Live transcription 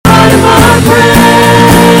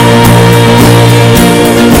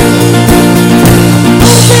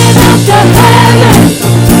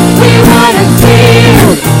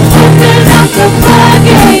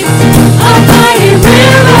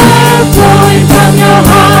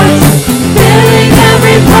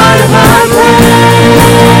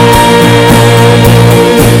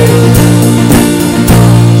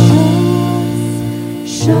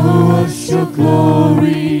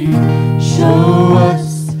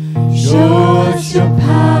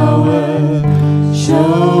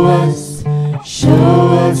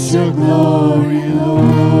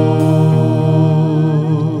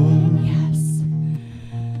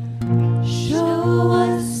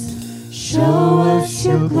us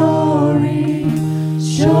your glory.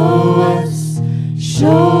 Show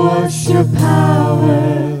us your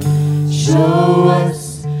power. Show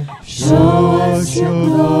us your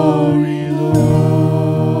glory, Lord.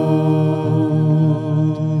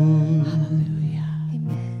 Hallelujah.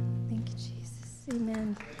 Amen. Thank you, Jesus.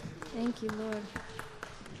 Amen. Thank you, Lord.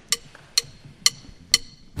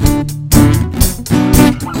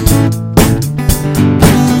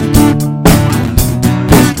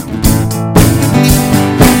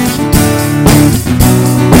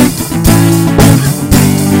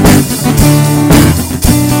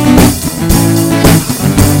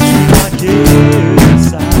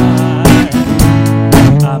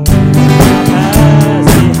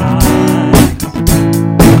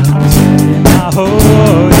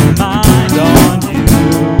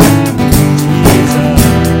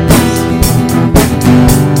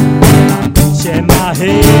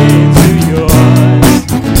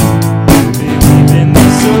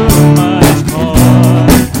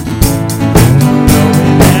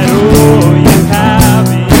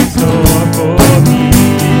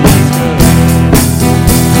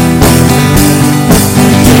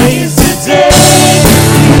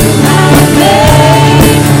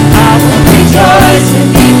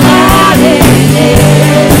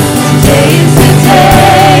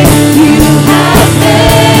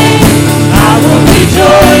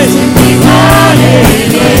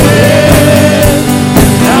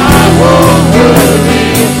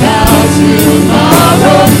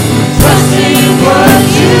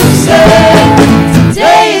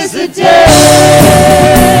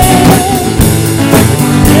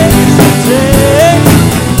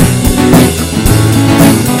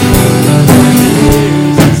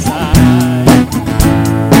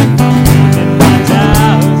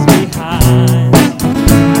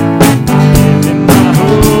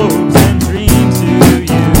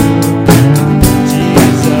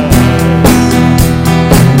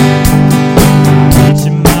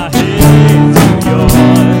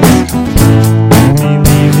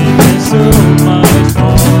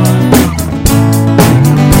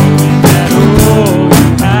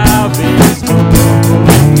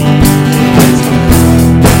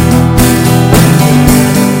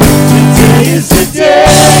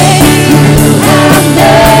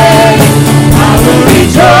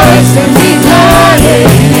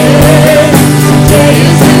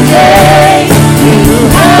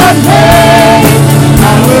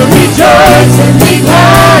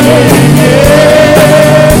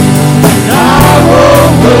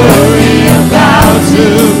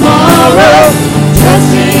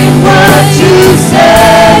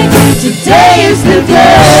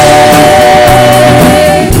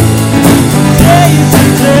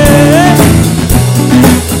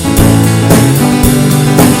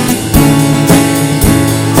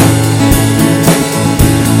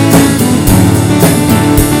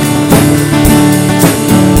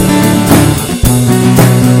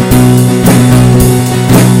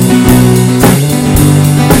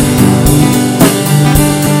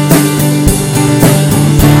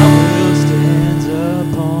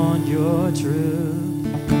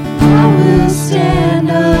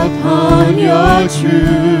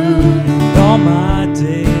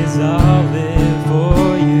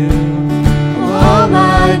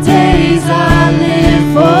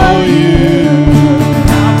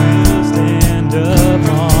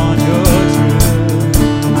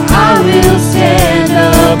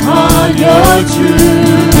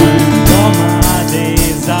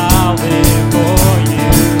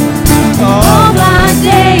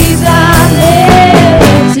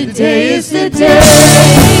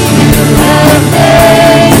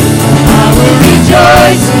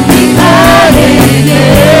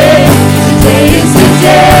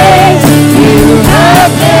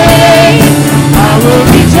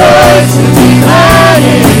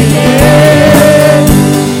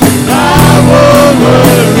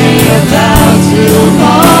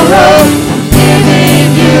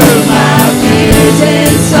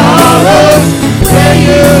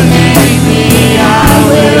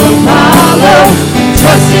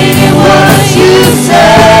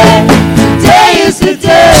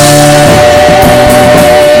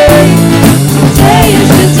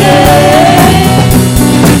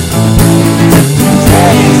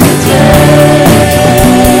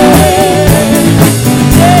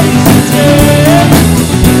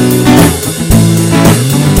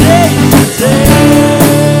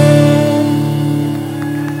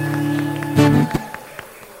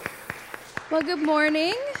 Well, good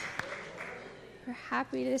morning. We're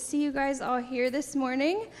happy to see you guys all here this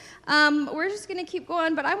morning. We're just going to keep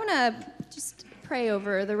going, but I want to just pray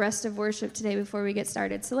over the rest of worship today before we get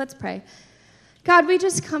started. So let's pray. God, we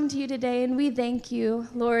just come to you today and we thank you,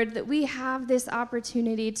 Lord, that we have this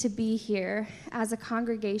opportunity to be here as a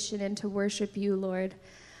congregation and to worship you, Lord.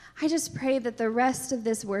 I just pray that the rest of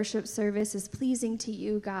this worship service is pleasing to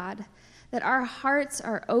you, God, that our hearts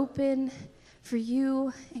are open for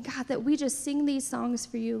you, and God, that we just sing these songs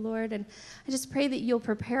for you, Lord. And I just pray that you'll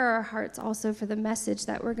prepare our hearts also for the message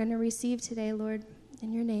that we're going to receive today, Lord.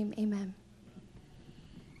 In your name, amen.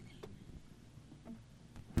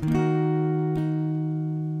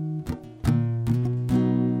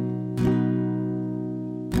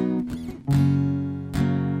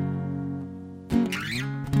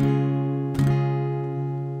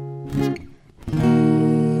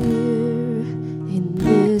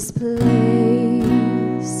 This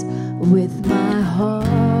place with my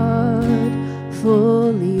heart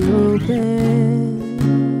fully open,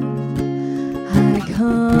 I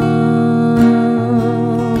come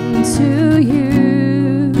to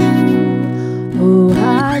you. Oh,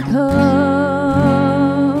 I come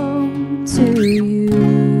to you,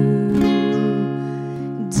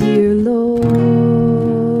 dear Lord.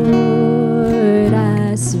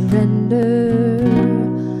 I surrender.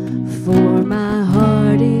 For my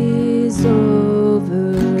heart is overwhelmed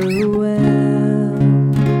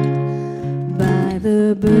by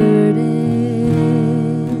the burdens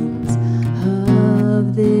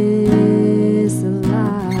of this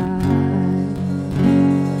life.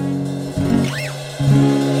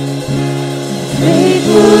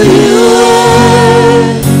 Faithful you are,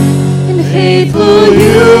 and faithful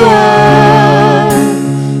you are,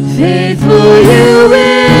 faithful you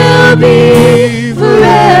will be.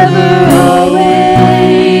 Forever,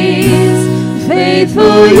 always,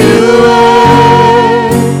 faithful you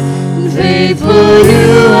are, faithful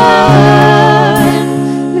you are,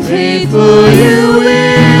 faithful you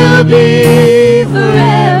will be.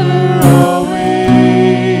 Forever,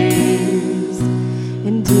 always,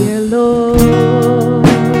 and dear Lord,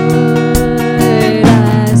 I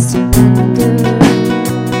surrender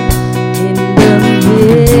in the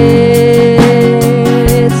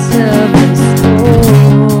midst of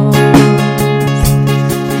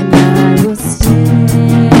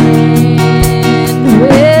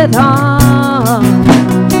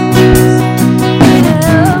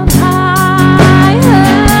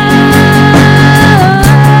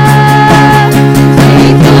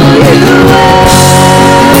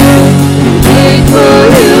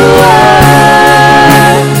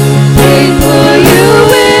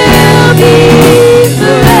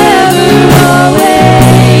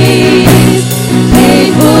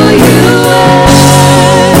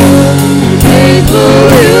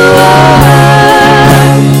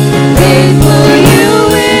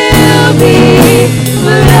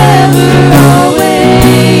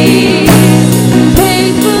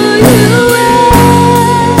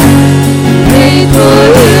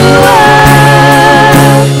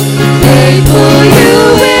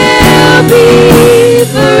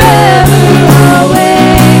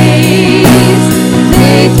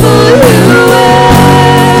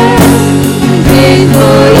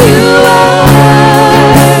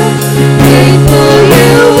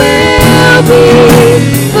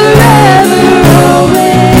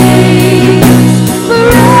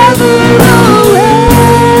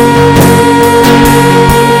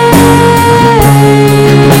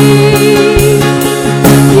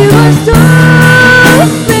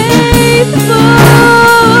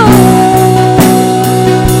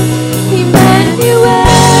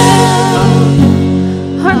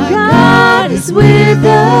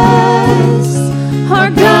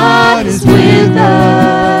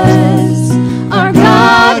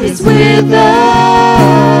with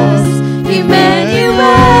us, Emmanuel,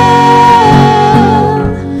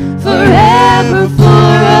 forever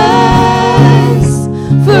for us,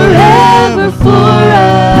 forever for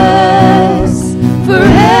us,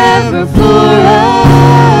 forever for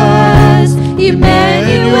us,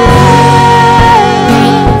 Emmanuel,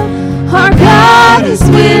 our God is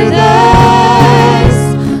with us,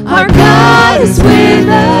 our God is with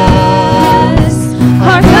us,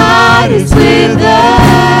 our God is with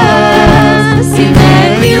us,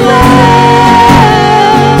 Emmanuel.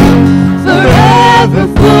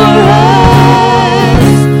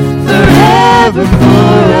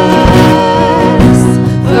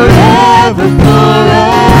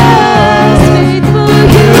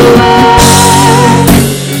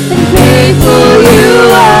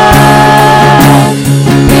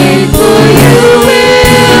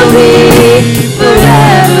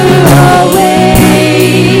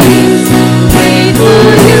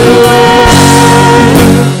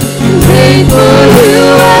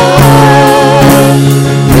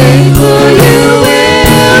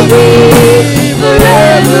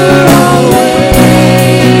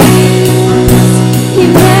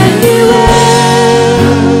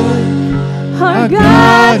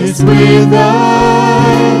 is with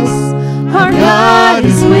us. Our God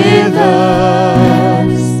is with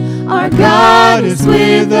us. Our God is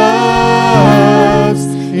with us.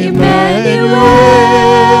 Emmanuel,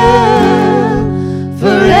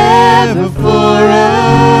 forever for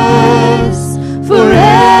us,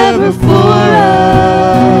 forever for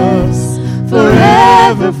us,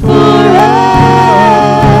 forever for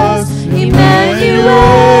us. Emmanuel,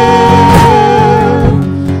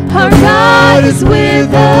 our God is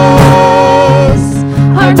with us.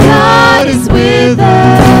 Our God is with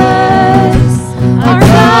us. Our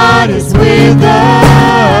God is with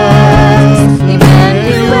us.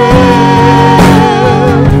 Emmanuel,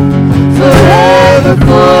 forever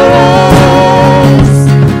for us,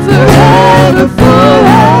 forever for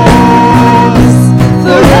us,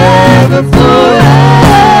 forever for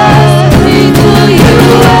us. Faithful you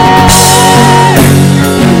are,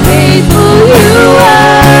 faithful you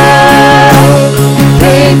are,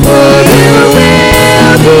 faithful you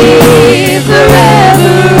will be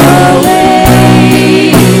forever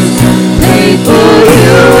always. Faithful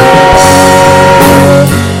you are,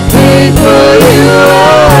 faithful you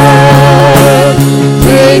are,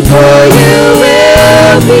 faithful you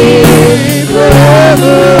will be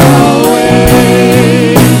forever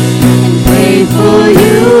always. Faithful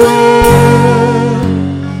you are,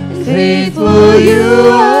 faithful you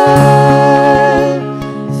are,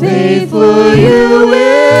 faithful you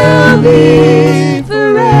will be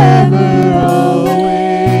forever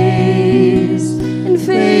always. And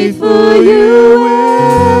faithful you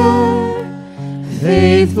are,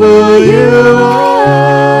 faithful you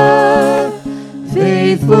are,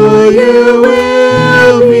 faithful you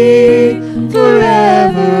will be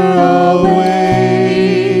forever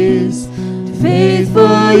always.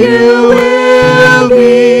 Faithful you will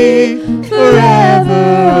be forever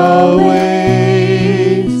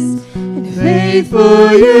always. And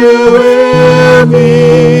faithful you will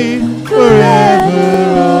be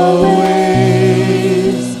forever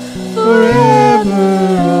always. Forever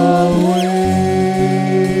always.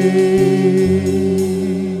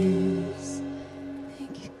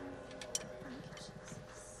 Thank you.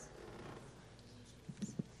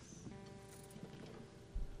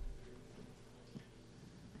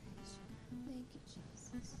 Thank you,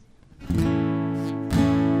 Jesus.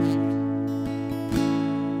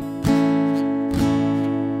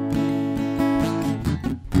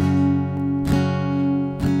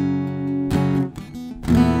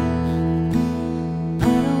 I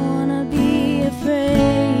don't wanna be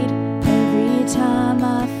afraid every time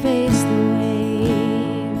I face the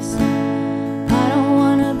waves. I don't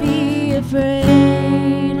wanna be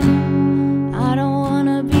afraid. I don't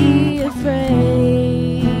wanna be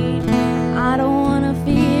afraid. I don't wanna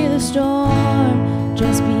fear the storm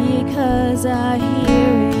just because I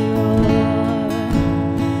hear it roar.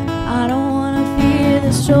 I don't wanna fear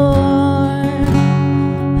the storm.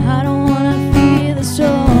 I don't wanna fear the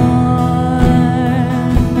storm.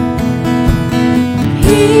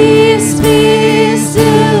 Peace, be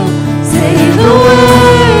still. Say the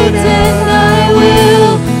words and I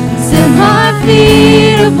will set my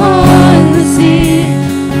feet upon the sea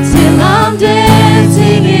till I'm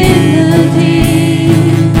dancing in the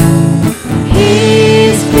deep.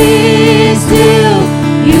 Peace, be still.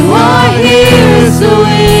 You are here, so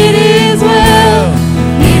it is well.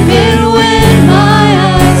 Even when my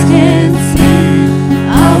eyes can't see,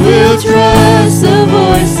 I will trust the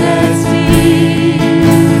voice that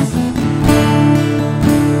speaks.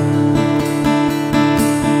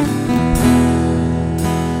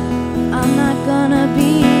 I'm not gonna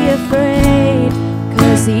be afraid,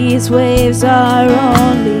 'cause these waves are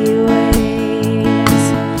only waves.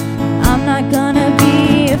 I'm not gonna be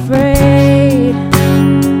afraid.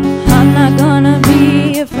 I'm not gonna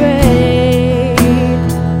be afraid.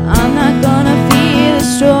 I'm not gonna fear the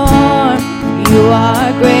storm. You are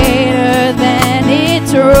greater than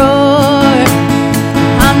its roar.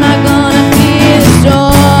 I'm not gonna fear the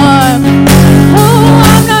storm. Oh,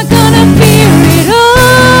 I'm not gonna fear it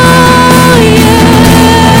all.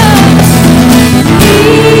 Yeah.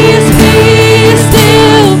 Peace, be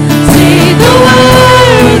still. Say the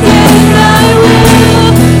word and I will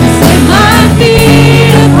set my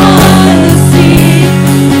feet upon the sea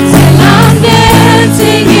till I'm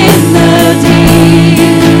dancing in the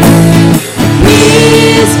deep.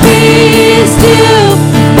 Peace, be still.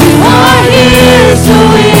 You are here, so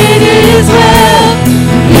it is well.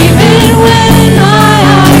 Even when my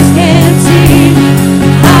eyes can't see,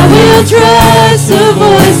 I will trust the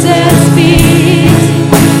voice that speaks.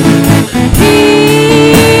 Peace,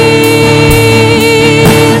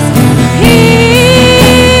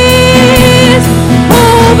 peace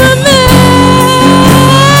over me.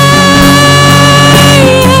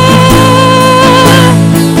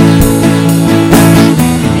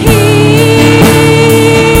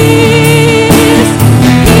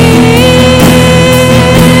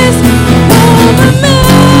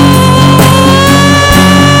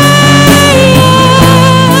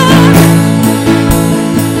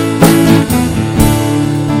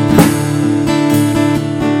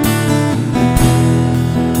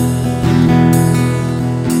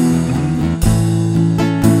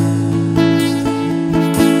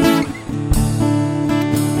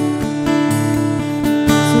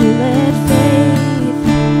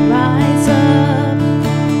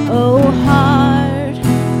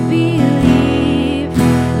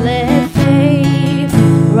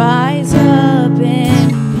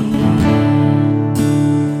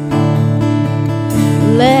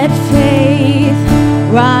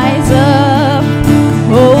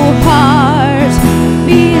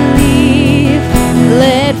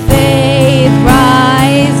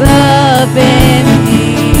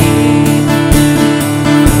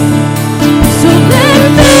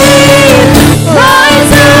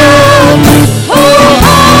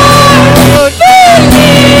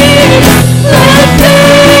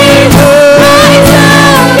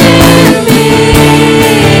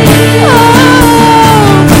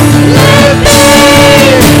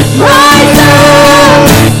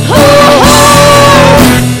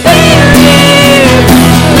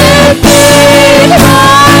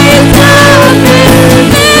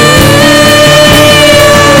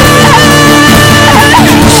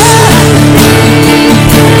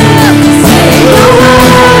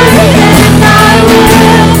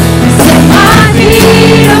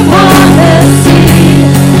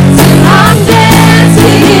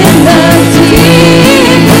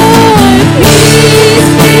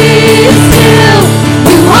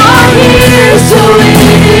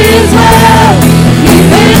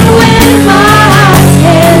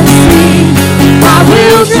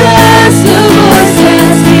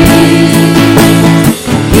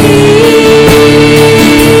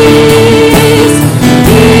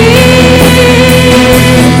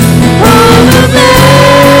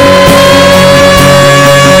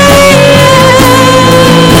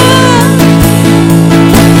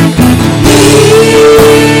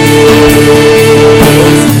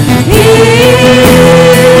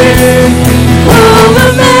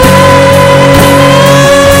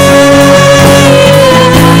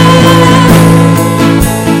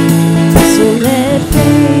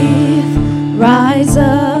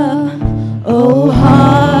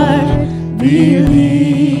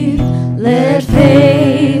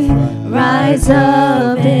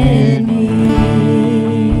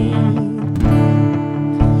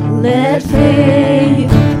 Let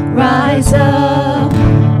faith rise up,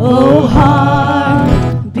 oh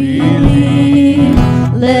heart, believe.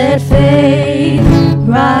 Let faith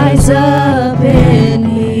rise up in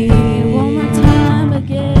me. One more time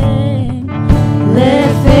again.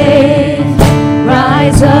 Let faith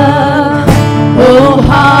rise up, oh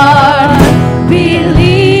heart,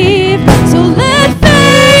 believe. So let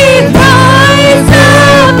faith rise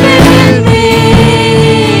up in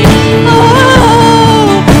me.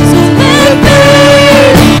 Oh, so let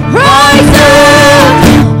faith rise up,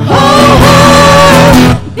 oh heart,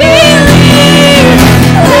 believe.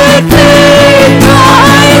 Let faith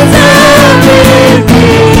rise up in me.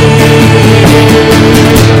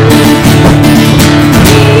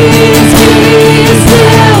 Peace be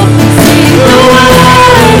still, sing the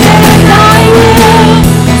word and I will.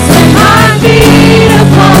 Set my feet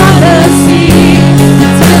upon the sea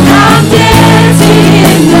till I'm dancing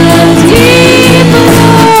in the deep.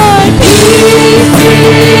 Lord, peace be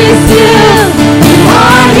still, you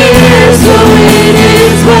are here, so it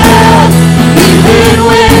is well. Even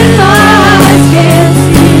when my eyes can't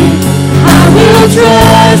see, I will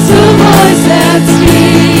trust the voice that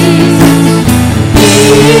speaks.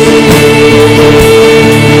 Peace,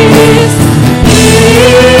 peace,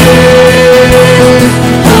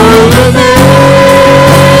 over me.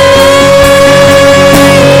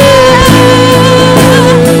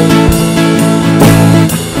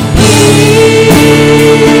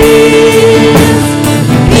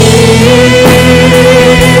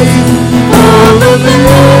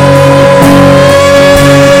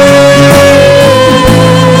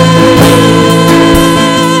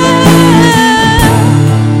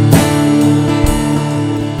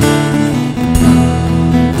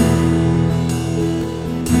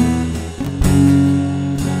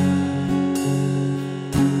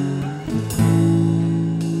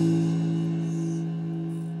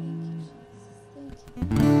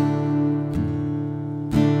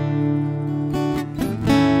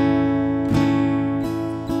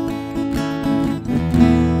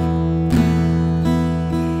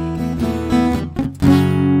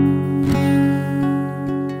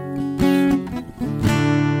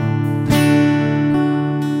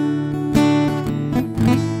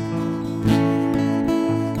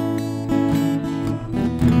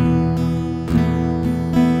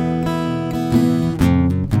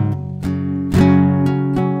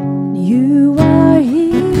 You are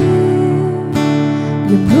here,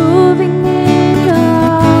 you're moving in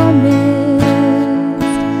our midst.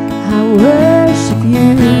 I worship you,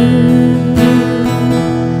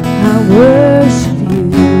 I worship you.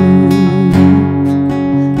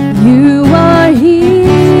 You are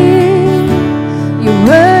here, you're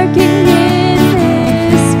working in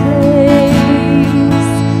this place.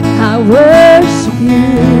 I worship you,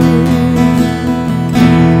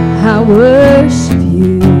 I worship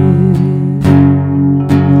you.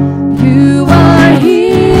 You are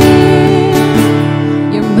here,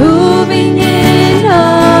 you're moving in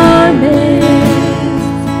our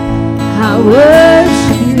midst. I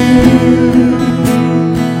worship you,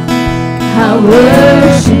 I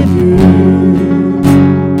worship you.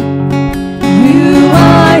 You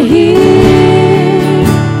are here,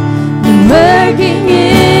 you're working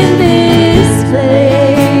in this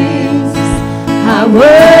place. I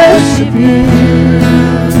worship you,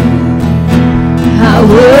 I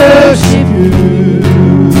worship you.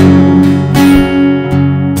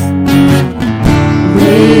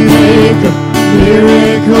 Waymaker,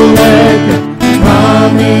 miracle worker,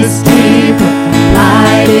 promise keeper,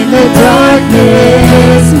 light in the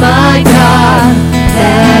darkness, my God,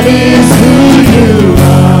 that is who you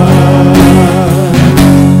are.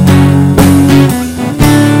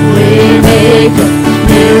 Waymaker,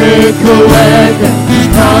 miracle worker,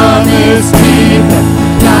 promise keeper,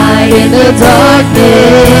 light in the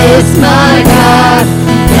darkness, my God,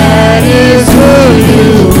 that is who you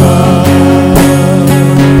are.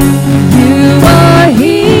 You are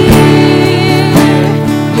here,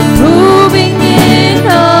 you're moving in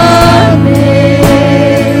our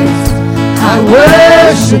midst. I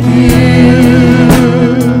worship you,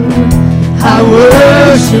 I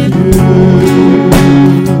worship you.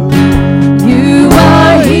 You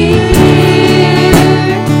are here,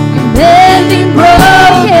 you're mending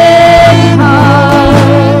broken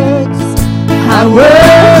hearts. I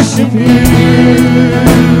worship you,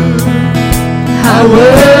 I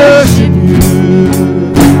worship you.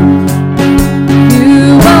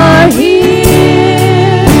 You are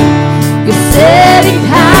here, you're setting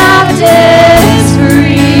captives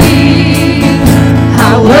free. I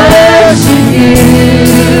worship you,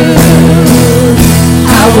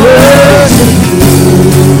 I worship you.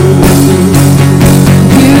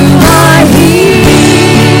 You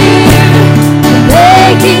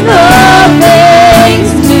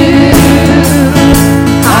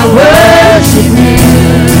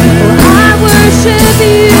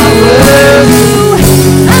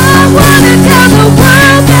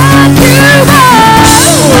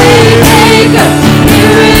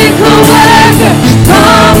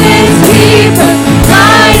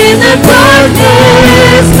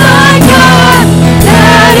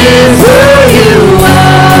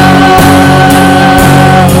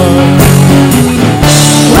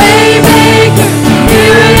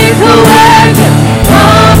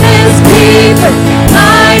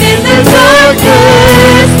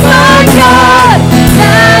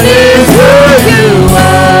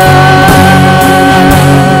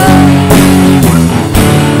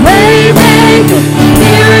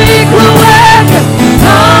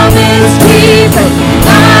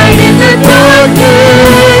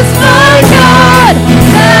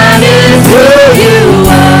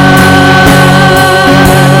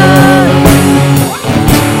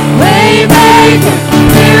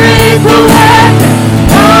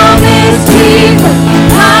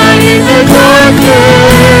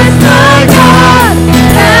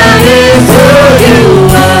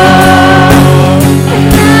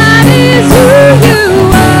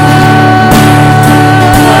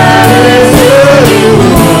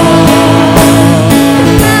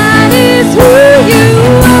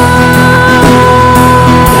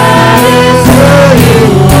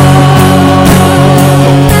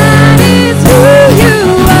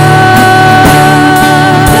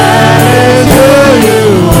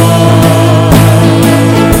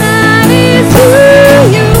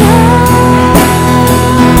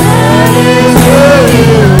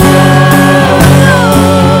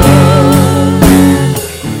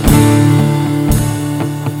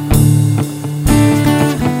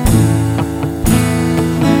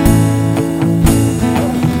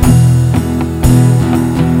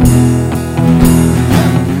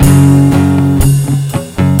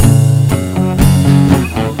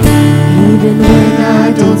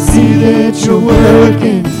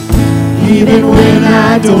Even when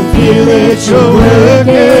I don't feel it, you're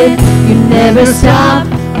working. You never stop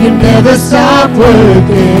working. You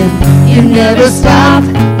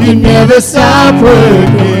never stop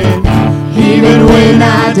working. Even when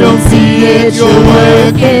I don't see it, you're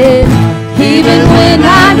working. Even when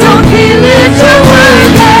I don't feel it, you're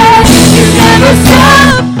working. You never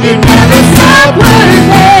stop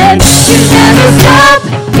working.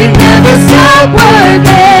 You never stop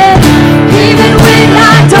working. Even when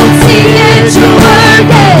I don't see it, you're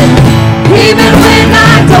working. Even when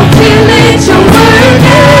I don't feel it, you're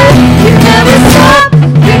working. You never stop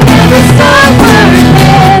working.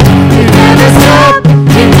 You never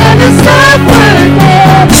stop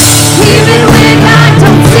working. Even when I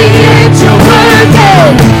don't see it, you're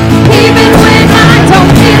working. Even when I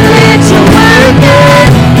don't feel it, you're working.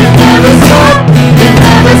 You never stop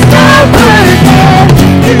working.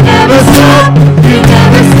 You never stop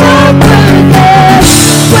working.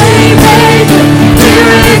 Waymaker,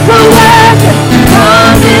 miracle worker,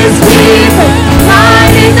 promise keeper,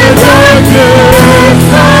 light in the darkness,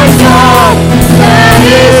 my God, that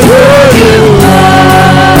is who you are.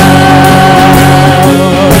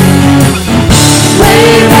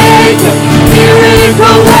 Waymaker,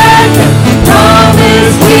 miracle worker,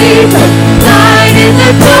 promise keeper, light in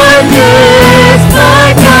the darkness, my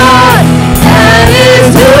God, that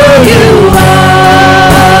is who you are.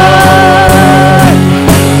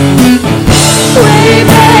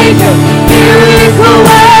 Waymaker, miracle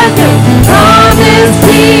worker, promise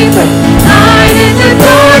keeper, light in the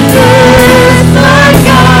darkness, my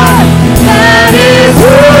God, that is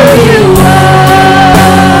who you are.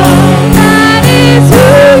 That is who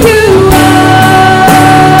you are. That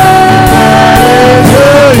is who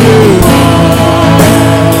you are.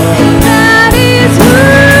 That is who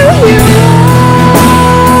you are. That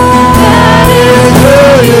is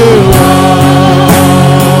who you are.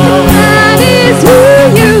 That is who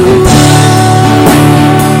you are.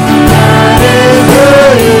 That is who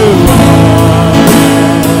you are.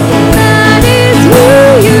 That is who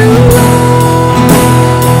you are.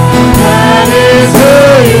 That is who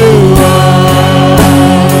you are.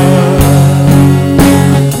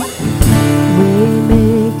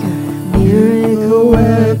 Waymaker, miracle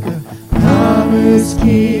worker, promise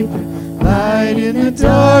keeper, light in the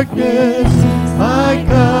darkness, my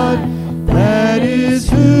God, that is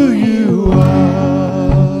who you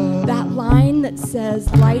are. That line that says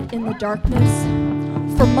light in the darkness,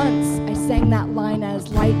 for months I sang that line as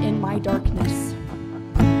light in my darkness.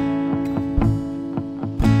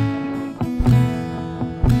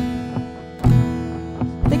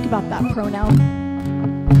 Think about that pronoun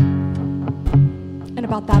and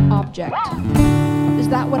about that object. Is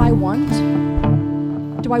that what I want?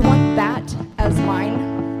 Do I want that as mine?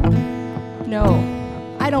 No,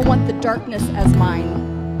 I don't want the darkness as mine.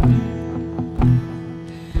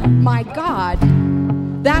 My God,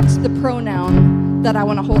 that's the pronoun that I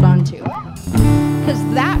want to hold on to. Because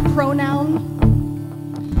that pronoun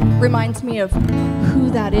reminds me of who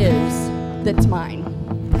that is that's mine.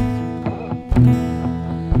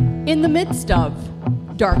 In the midst of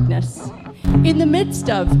darkness, in the midst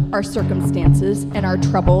of our circumstances and our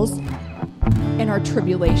troubles and our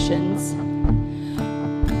tribulations,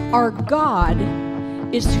 our God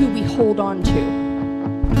is who we hold on to.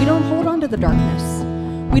 We don't hold on to the darkness.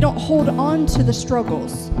 We don't hold on to the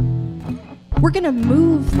struggles. We're going to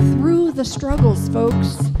move through the struggles,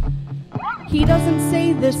 folks. He doesn't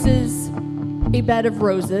say this is a bed of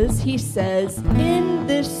roses. He says, in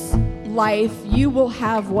this life, you will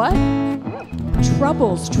have what?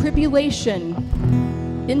 Troubles, tribulation.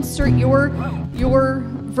 Insert your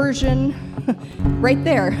version right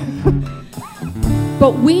there.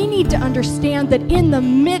 But we need to understand that in the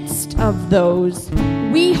midst of those,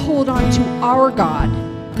 we hold on to our God.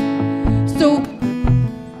 So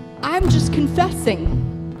I'm just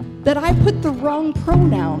confessing that I put the wrong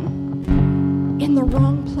pronoun in the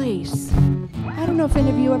wrong place. I don't know if any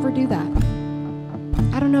of you ever do that.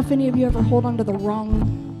 I don't know if any of you ever hold on to the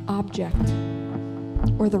wrong object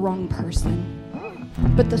or the wrong person.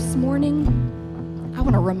 But this morning, I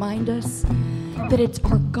want to remind us that it's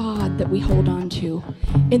our God that we hold on to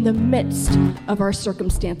in the midst of our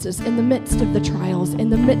circumstances, in the midst of the trials, in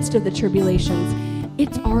the midst of the tribulations.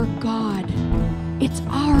 It's our God. It's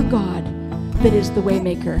our God that is the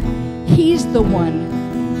waymaker. He's the one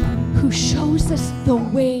who shows us the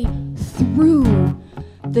way through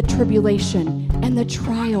the tribulation and the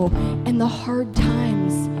trial and the hard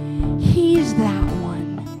times. He's that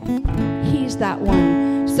one. He's that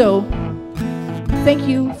one. So thank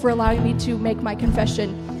you for allowing me to make my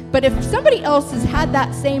confession. But if somebody else has had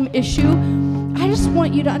that same issue, I just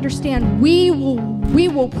want you to understand we will We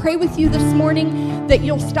will pray with you this morning that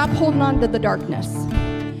you'll stop holding on to the darkness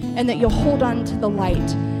and that you'll hold on to the light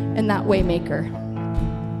and that way maker.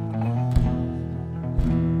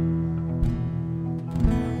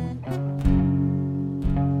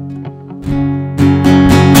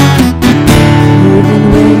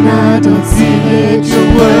 Even when I don't see it,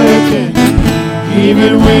 you're working.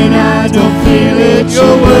 Even when I don't feel it,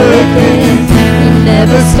 you're working. You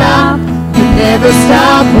never stop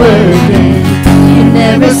working.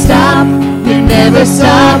 You never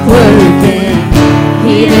stop working.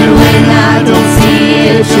 Even when I don't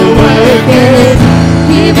see it, you're working.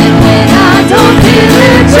 Even when I don't feel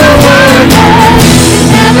it, you're working.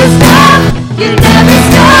 You never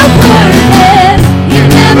stop working. You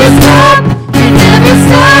never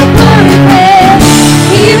stop working.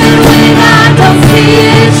 Even when I don't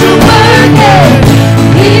see it, you're working.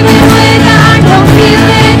 Even when I don't feel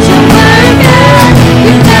it, you're working.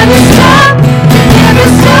 You never stop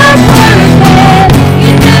working.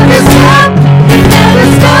 You never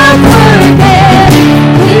stop working.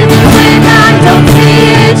 Even when I don't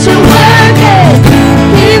see it, you're working.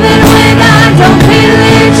 Even when I don't feel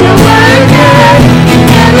it, you're working. You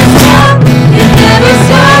never stop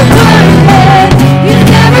working. You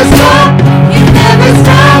never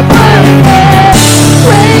stop working.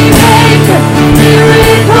 Waymaker,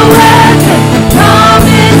 miracle worker,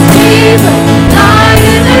 promise keeper, light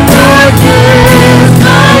in the darkness,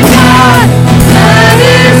 my God, that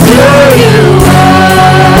is who you are.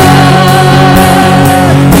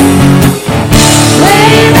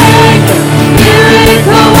 Waymaker,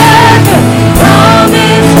 miracle worker,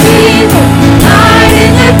 promise keeper, light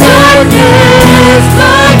in the darkness,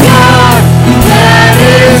 my God, that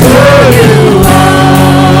is who you are.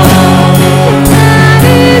 That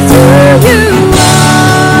is who you are.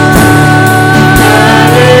 That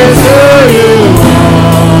is who you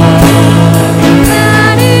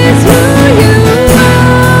are.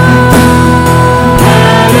 That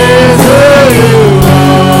is who you are.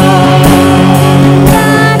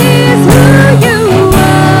 That is who you are. That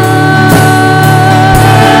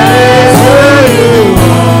is who you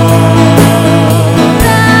are.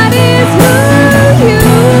 That is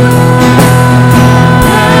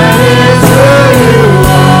who you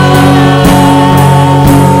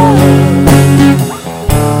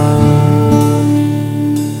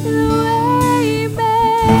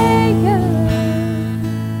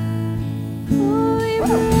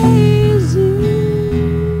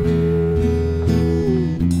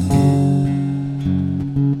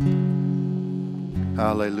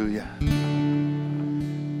Hallelujah.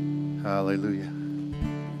 Hallelujah.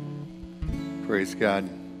 Praise God.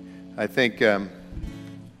 I think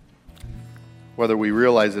whether we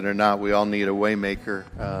realize it or not, we all need a waymaker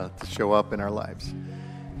to show up in our lives.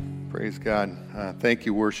 Praise God. Thank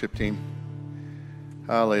you, worship team.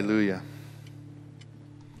 Hallelujah.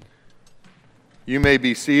 You may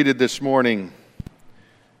be seated this morning.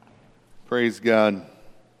 Praise God.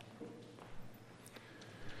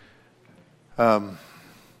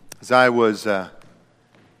 As I was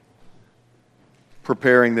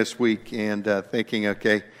preparing this week and thinking,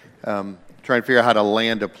 trying to figure out how to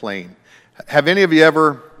land a plane. Have any of you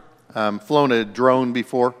ever flown a drone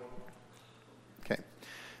before? Okay.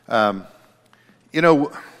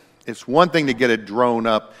 It's one thing to get a drone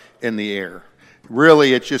up in the air.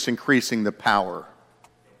 Really, it's just increasing the power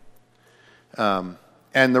and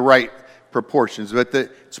the right proportions. But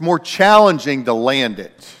it's more challenging to land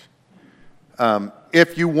it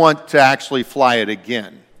if you want to actually fly it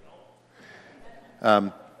again.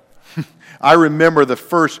 I remember the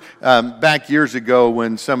first, back years ago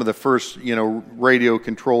when some of the first,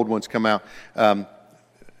 radio-controlled ones come out,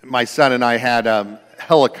 my son and I had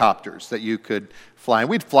helicopters that you could fly. And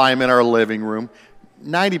we'd fly them in our living room.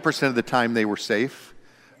 90% of the time they were safe.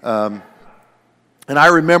 And I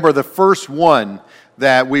remember the first one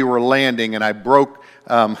that we were landing, and I broke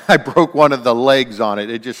one of the legs on it.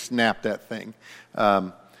 It just snapped that thing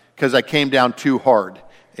because I came down too hard,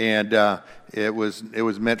 and it was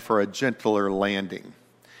meant for a gentler landing.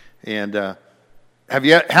 And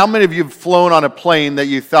how many of you have flown on a plane that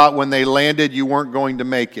you thought when they landed you weren't going to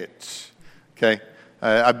make it? Okay,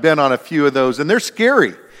 I've been on a few of those, and they're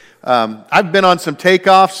scary. I've been on some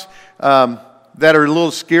takeoffs that are a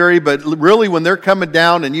little scary, but really when they're coming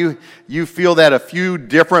down and you feel that a few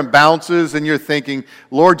different bounces and you're thinking,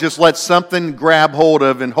 Lord, just let something grab hold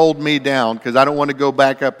of and hold me down because I don't want to go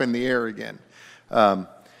back up in the air again.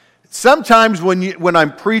 Sometimes when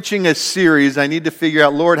I'm preaching a series, I need to figure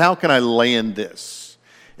out, Lord, how can I land this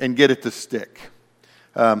and get it to stick?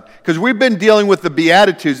 Because we've been dealing with the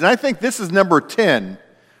Beatitudes, and I think this is number 10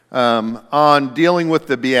 on dealing with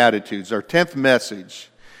the Beatitudes, our 10th message.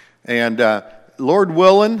 And Lord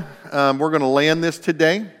willing, we're going to land this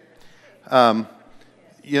today.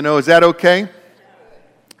 Is that okay?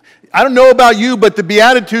 I don't know about you, but the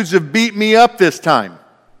Beatitudes have beat me up this time.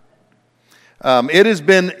 It has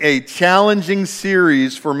been a challenging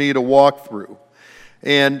series for me to walk through.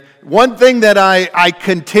 And one thing that I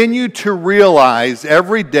continue to realize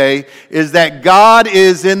every day is that God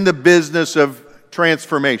is in the business of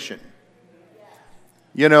transformation.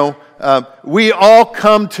 We all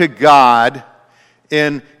come to God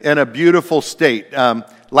in a beautiful state.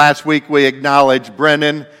 Last week we acknowledged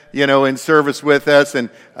Brennan, in service with us, and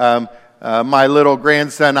my little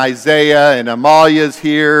grandson Isaiah, and Amalia's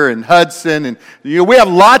here, and Hudson, and we have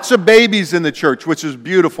lots of babies in the church, which is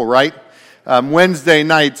beautiful, right? Wednesday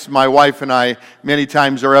nights, my wife and I many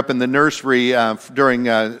times are up in the nursery during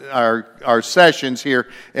our sessions here,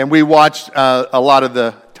 and we watch a lot of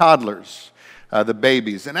the toddlers, the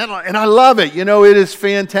babies, and I love it. It is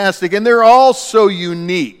fantastic, and they're all so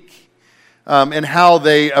unique in how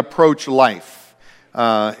they approach life,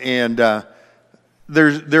 and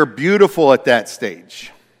they're beautiful at that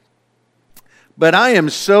stage. But I am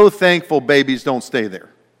so thankful babies don't stay there.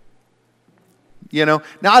 Now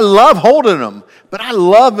I love holding them, but I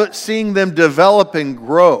love seeing them develop and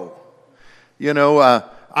grow.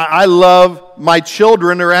 I love my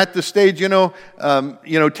children are at the stage,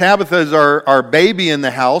 Tabitha is our baby in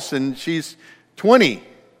the house, and she's 20.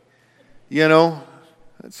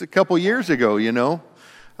 That's a couple years ago,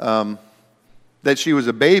 that she was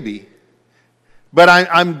a baby. But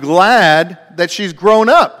I'm glad that she's grown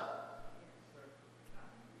up.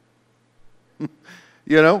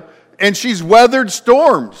 And she's weathered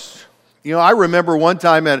storms. I remember one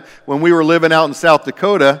time when we were living out in South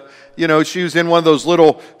Dakota, she was in one of those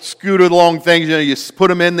little scooted along things. You put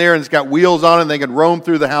them in there and it's got wheels on it and they can roam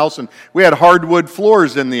through the house. And we had hardwood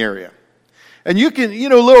floors in the area. And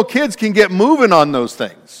little kids can get moving on those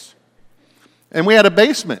things. And we had a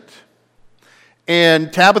basement.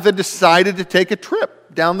 And Tabitha decided to take a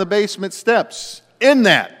trip down the basement steps in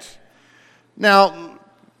that. Now,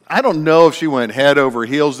 I don't know if she went head over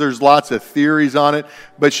heels. There's lots of theories on it.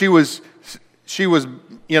 But she was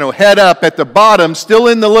head up at the bottom, still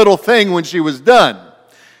in the little thing when she was done.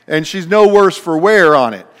 And she's no worse for wear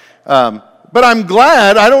on it. But I'm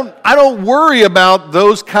glad I don't worry about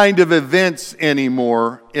those kind of events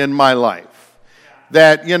anymore in my life.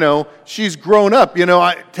 That, she's grown up.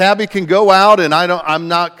 Tabby can go out and I'm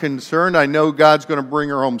not concerned. I know God's going to bring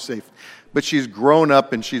her home safe. But she's grown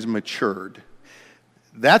up and she's matured.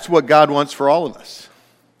 That's what God wants for all of us.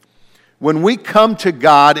 When we come to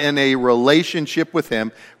God in a relationship with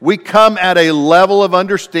Him, we come at a level of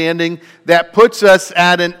understanding that puts us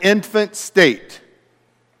at an infant state.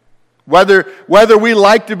 Whether we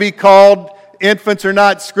like to be called infants or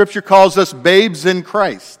not, Scripture calls us babes in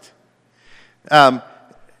Christ. The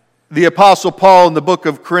Apostle Paul in the book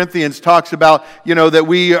of Corinthians talks about, that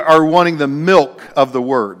we are wanting the milk of the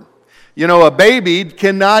Word. A baby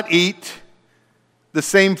cannot eat the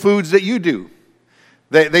same foods that you do.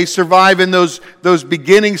 They survive in those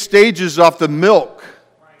beginning stages off the milk.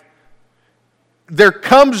 There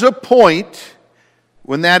comes a point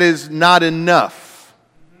when that is not enough.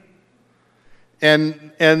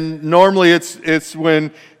 And normally it's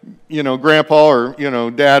when grandpa or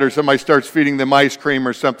dad or somebody starts feeding them ice cream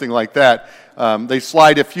or something like that. They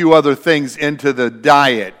slide a few other things into the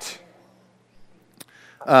diet.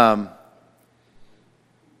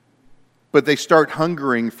 But they start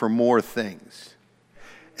hungering for more things.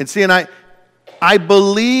 And see, and I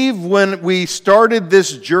believe when we started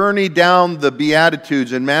this journey down the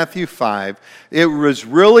Beatitudes in Matthew 5, it was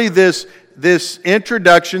really this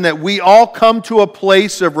introduction that we all come to a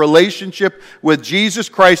place of relationship with Jesus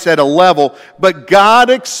Christ at a level, but God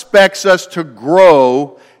expects us to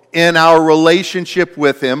grow in our relationship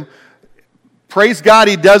with Him. Praise God,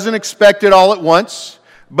 He doesn't expect it all at once.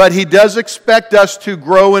 But He does expect us to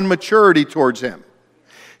grow in maturity towards Him.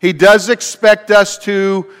 He does expect us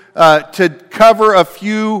to cover a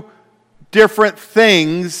few different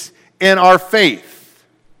things in our faith.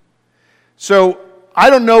 So I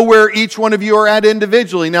don't know where each one of you are at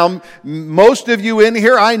individually. Now, most of you in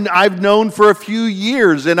here I've known for a few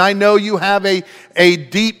years, and I know you have a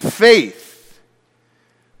deep faith.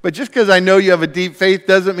 But just because I know you have a deep faith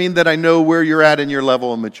doesn't mean that I know where you're at in your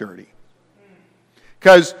level of maturity.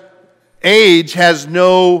 Because age has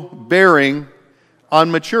no bearing on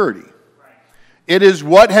maturity. It is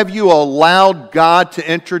what have you allowed God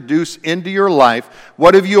to introduce into your life?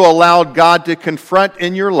 What have you allowed God to confront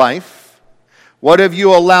in your life? What have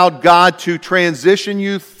you allowed God to transition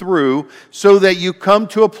you through so that you come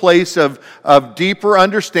to a place of deeper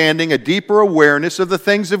understanding, a deeper awareness of the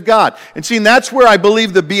things of God? And see, that's where I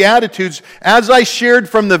believe the Beatitudes, as I shared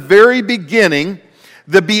from the very beginning,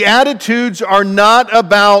 the Beatitudes are not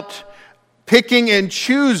about picking and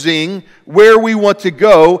choosing where we want to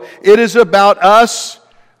go. It is about us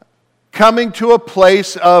coming to a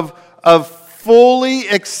place of fully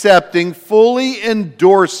accepting, fully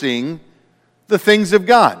endorsing the things of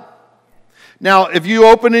God. Now, if you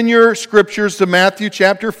open in your scriptures to Matthew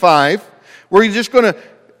chapter 5, we're just going to,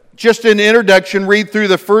 just an introduction, read through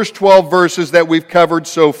the first 12 verses that we've covered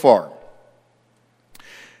so far.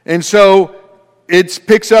 And so it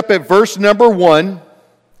picks up at verse number 1,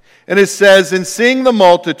 and it says, "And seeing the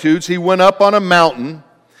multitudes, he went up on a mountain,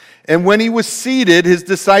 and when he was seated, his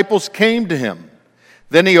disciples came to him.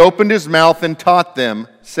 Then he opened his mouth and taught them,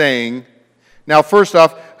 saying," now first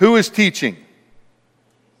off, who is teaching?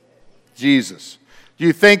 Jesus. Do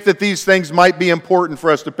you think that these things might be important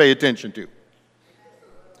for us to pay attention to?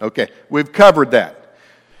 Okay, we've covered that.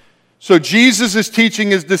 So Jesus is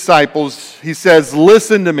teaching his disciples. He says,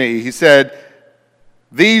 "Listen to me." He said,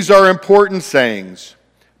 "These are important sayings.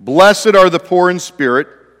 Blessed are the poor in spirit,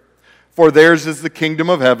 for theirs is the kingdom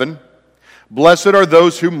of heaven. Blessed are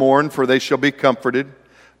those who mourn, for they shall be comforted.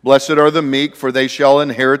 Blessed are the meek, for they shall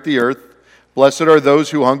inherit the earth. Blessed are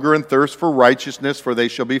those who hunger and thirst for righteousness, for they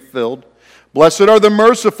shall be filled. Blessed are the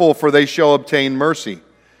merciful, for they shall obtain mercy.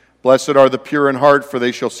 Blessed are the pure in heart, for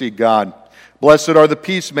they shall see God. Blessed are the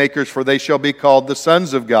peacemakers, for they shall be called the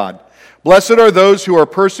sons of God. Blessed are those who are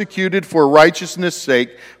persecuted for righteousness' sake,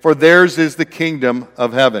 for theirs is the kingdom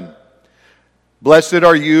of heaven. Blessed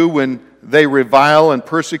are you when they revile and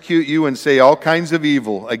persecute you and say all kinds of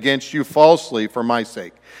evil against you falsely for my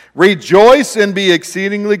sake. Rejoice and be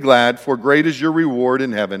exceedingly glad, for great is your reward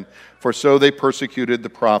in heaven, for so they persecuted the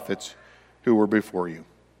prophets who were before you."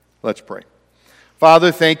 Let's pray.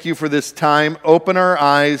 Father, thank you for this time. Open our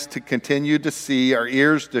eyes to continue to see, our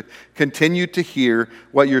ears to continue to hear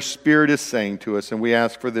what your Spirit is saying to us, and we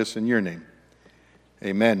ask for this in your name.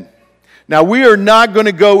 Amen. Now, we are not going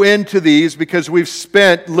to go into these because we've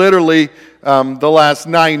spent literally the last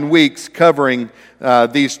 9 weeks covering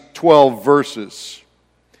these 12 verses.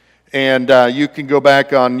 And you can go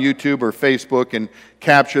back on YouTube or Facebook and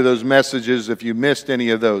capture those messages if you missed any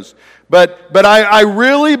of those. But I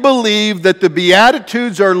really believe that the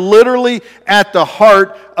Beatitudes are literally at the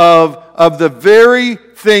heart of the very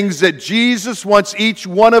things that Jesus wants each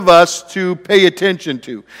one of us to pay attention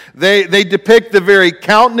to. They depict the very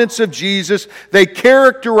countenance of Jesus. They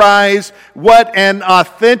characterize what an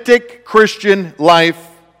authentic Christian life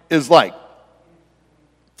is like.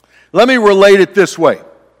 Let me relate it this way.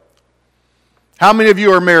 How many of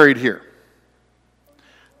you are married here?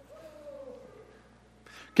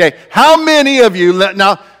 Okay, how many of you,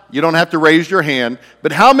 now you don't have to raise your hand,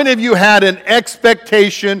 but how many of you had an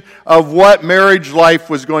expectation of what marriage life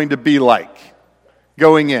was going to be like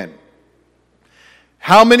going in?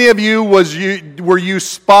 How many of you were you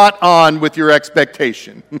spot on with your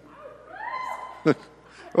expectation?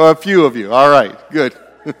 Well, a few of you. All right, good.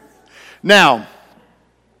 Now,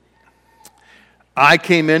 I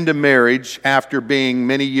came into marriage after being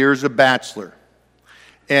many years a bachelor.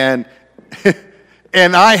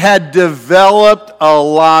 And I had developed a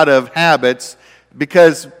lot of habits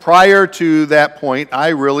because prior to that point, I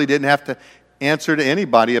really didn't have to answer to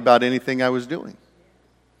anybody about anything I was doing.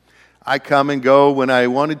 I come and go when I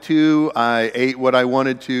wanted to. I ate what I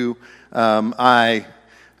wanted to. I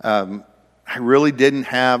really didn't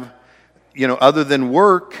have, other than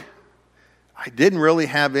work, I didn't really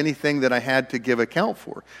have anything that I had to give account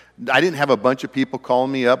for. I didn't have a bunch of people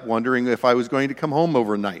calling me up wondering if I was going to come home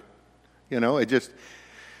overnight. And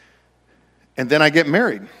then I get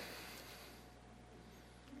married.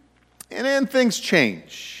 And then things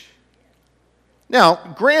change.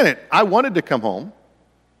 Now, granted, I wanted to come home.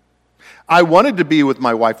 I wanted to be with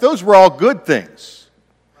my wife. Those were all good things.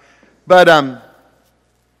 But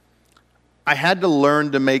I had to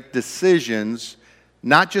learn to make decisions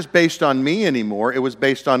not just based on me anymore, it was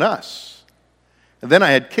based on us. And then I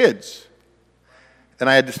had kids. And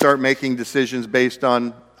I had to start making decisions based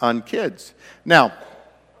on kids. Now,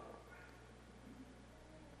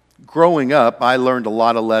 growing up, I learned a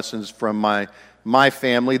lot of lessons from my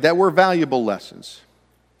family that were valuable lessons.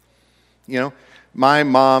 My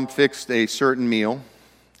mom fixed a certain meal.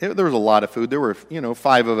 There was a lot of food. There were,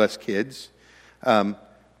 5 of us kids. And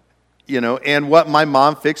what my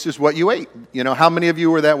mom fixed is what you ate. How many of you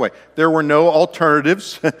were that way? There were no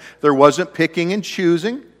alternatives. There wasn't picking and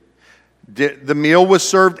choosing. The meal was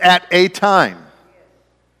served at a time.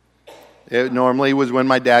 It normally was when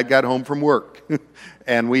my dad got home from work,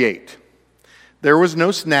 and we ate. There was no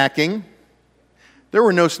snacking. There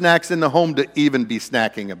were no snacks in the home to even be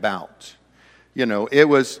snacking about. It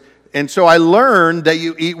was, and so I learned that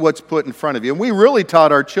you eat what's put in front of you. And we really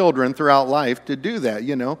taught our children throughout life to do that,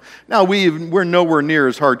 Now, we're nowhere near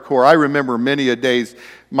as hardcore. I remember many a days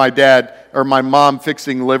my dad or my mom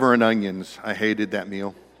fixing liver and onions. I hated that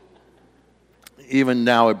meal. Even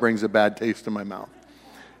now, it brings a bad taste to my mouth.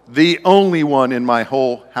 The only one in my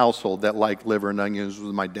whole household that liked liver and onions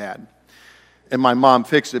was my dad. And my mom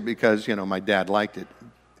fixed it because, my dad liked it.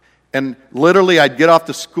 And literally, I'd get off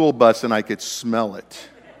the school bus and I could smell it.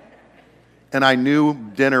 And I knew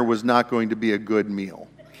dinner was not going to be a good meal.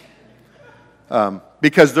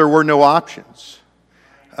 Because there were no options.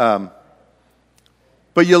 But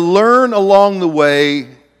you learn along the way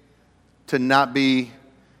to not be,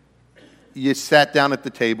 you sat down at the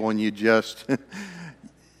table and you just...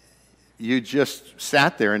 You just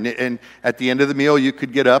sat there, and at the end of the meal, you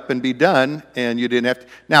could get up and be done, and you didn't have to.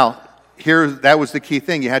 Now, that was the key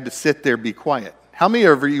thing. You had to sit there, be quiet. How many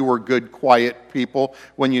of you were good, quiet people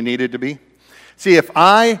when you needed to be? See, if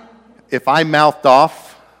I mouthed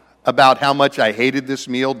off about how much I hated this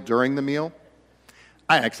meal during the meal,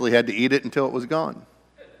 I actually had to eat it until it was gone.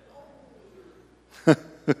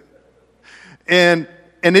 and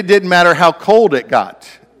it didn't matter how cold it got.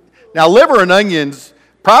 Now, liver and onions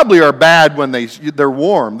probably are bad when they're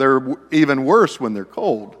warm. They're even worse when they're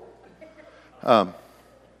cold.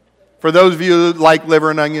 For those of you who like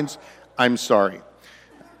liver and onions, I'm sorry.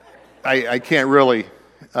 I can't really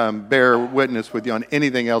bear witness with you on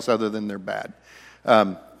anything else other than they're bad.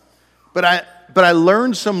 But I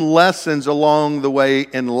learned some lessons along the way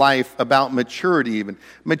in life about maturity even.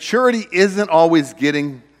 Maturity isn't always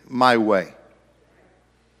getting my way.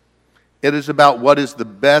 It is about what is the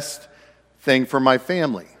best thing for my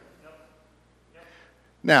family.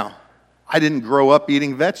 Now, I didn't grow up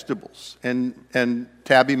eating vegetables, and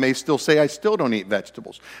Tabby may still say I still don't eat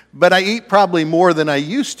vegetables, but I eat probably more than I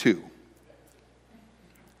used to.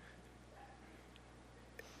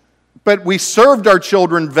 But we served our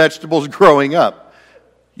children vegetables growing up,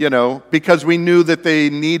 because we knew that they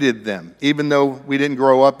needed them, even though we didn't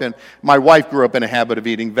grow up my wife grew up in a habit of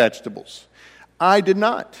eating vegetables. I did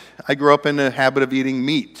not. I grew up in a habit of eating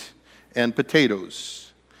meat and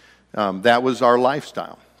potatoes. That was our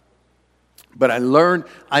lifestyle. But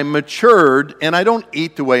I matured, and I don't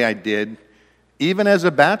eat the way I did, even as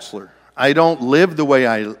a bachelor. I don't live the way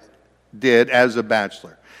I did as a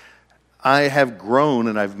bachelor. I have grown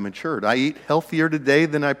and I've matured. I eat healthier today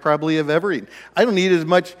than I probably have ever eaten. I don't eat as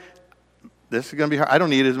much, this is going to be hard, I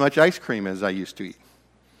don't eat as much ice cream as I used to eat.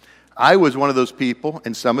 I was one of those people,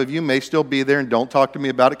 and some of you may still be there, and don't talk to me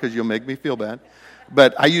about it because you'll make me feel bad.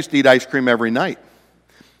 But I used to eat ice cream every night.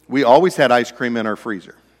 We always had ice cream in our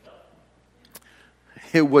freezer.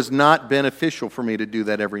 It was not beneficial for me to do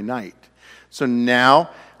that every night. So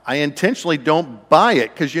now I intentionally don't buy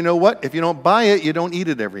it, because you know what? If you don't buy it, you don't eat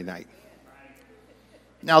it every night.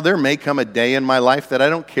 Now, there may come a day in my life that I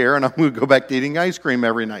don't care, and I'm going to go back to eating ice cream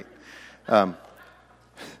every night.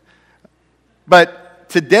 But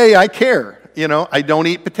today I care. I don't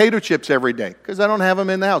eat potato chips every day because I don't have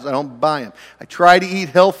them in the house. I don't buy them. I try to eat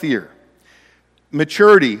healthier.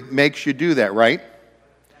 Maturity makes you do that, right?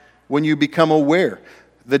 When you become aware.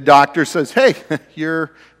 The doctor says, hey,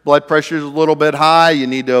 your blood pressure is a little bit high. You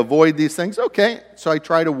need to avoid these things. Okay, so I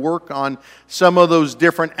try to work on some of those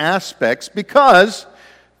different aspects because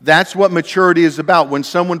that's what maturity is about. When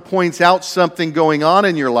someone points out something going on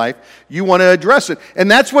in your life, you want to address it. And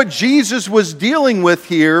that's what Jesus was dealing with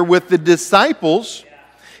here with the disciples.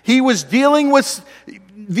 He was dealing with,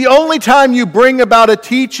 the only time you bring about a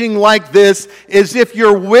teaching like this is if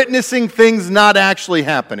you're witnessing things not actually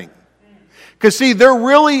happening. Because see, there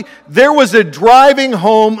was a driving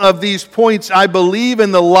home of these points, I believe,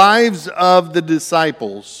 in the lives of the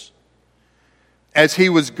disciples as he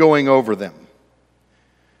was going over them.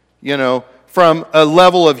 From a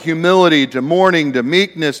level of humility to mourning to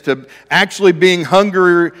meekness to actually being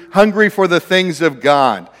hungry for the things of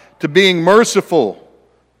God, to being merciful,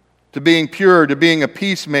 to being pure, to being a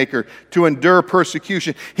peacemaker, to endure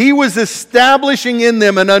persecution. He was establishing in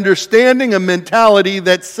them an understanding, a mentality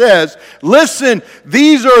that says, listen,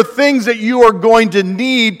 these are things that you are going to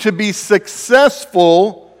need to be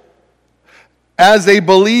successful as a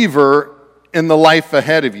believer in the life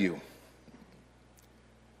ahead of you.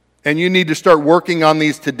 And you need to start working on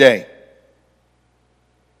these today.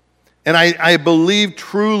 And I believe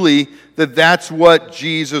truly that that's what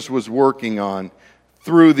Jesus was working on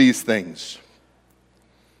through these things.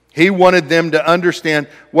 He wanted them to understand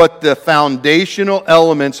what the foundational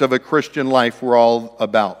elements of a Christian life were all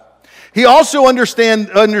about. He also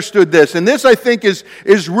understood this, and this I think is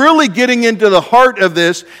really getting into the heart of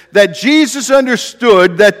this, that Jesus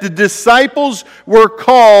understood that the disciples were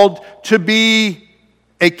called to be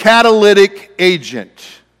a catalytic agent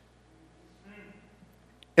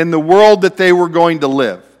in the world that they were going to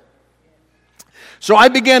live. So I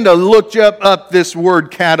began to look up this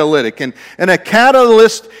word catalytic. And a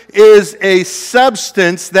catalyst is a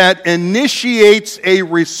substance that initiates a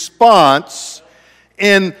response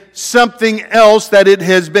in something else that it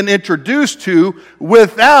has been introduced to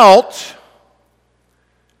without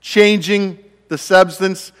changing the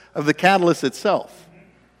substance of the catalyst itself.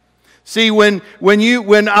 See, if I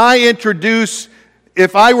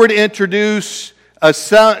were to introduce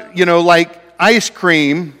like ice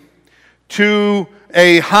cream to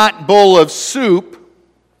a hot bowl of soup,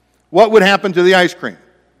 what would happen to the ice cream?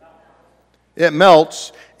 It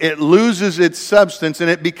melts, it loses its substance, and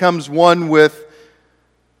it becomes one with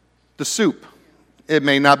the soup. It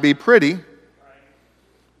may not be pretty,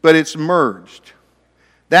 but it's merged.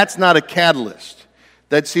 That's not a catalyst.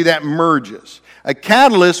 That merges. A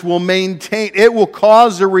catalyst will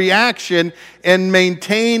cause a reaction and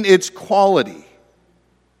maintain its quality.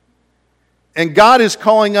 And God is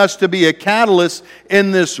calling us to be a catalyst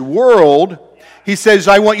in this world. He says,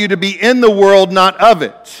 I want you to be in the world, not of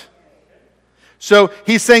it. So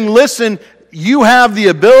He's saying, listen, you have the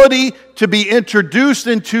ability to be introduced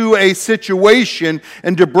into a situation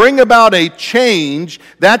and to bring about a change.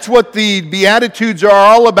 That's what the Beatitudes are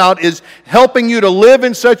all about, is helping you to live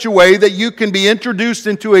in such a way that you can be introduced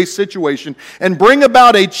into a situation and bring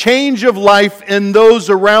about a change of life in those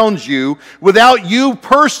around you without you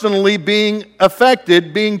personally being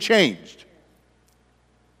affected, being changed.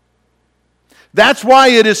 That's why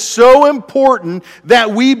it is so important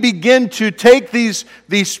that we begin to take these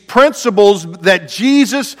principles that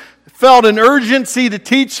Jesus felt an urgency to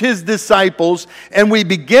teach His disciples, and we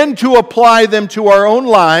begin to apply them to our own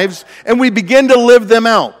lives, and we begin to live them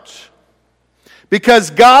out.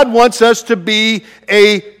 Because God wants us to be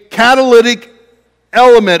a catalytic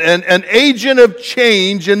element, an agent of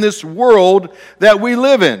change in this world that we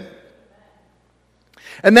live in.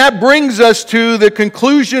 And that brings us to the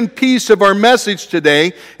conclusion piece of our message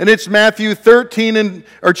today, and it's Matthew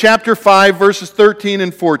chapter 5, verses 13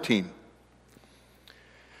 and 14.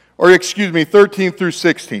 13 through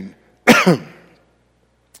 16.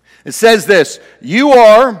 It says this, "You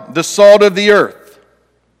are the salt of the earth.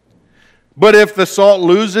 But if the salt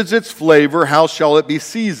loses its flavor, how shall it be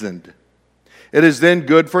seasoned? It is then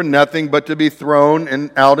good for nothing but to be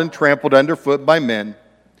thrown out and trampled underfoot by men.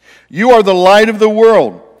 You are the light of the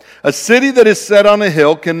world. A city that is set on a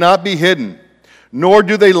hill cannot be hidden, nor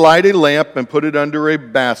do they light a lamp and put it under a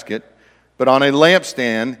basket, but on a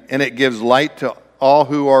lampstand, and it gives light to all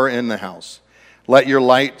who are in the house. Let your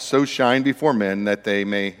light so shine before men that they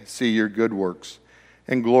may see your good works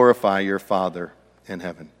and glorify your Father in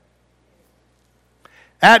heaven."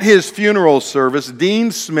 At his funeral service,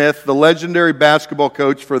 Dean Smith, the legendary basketball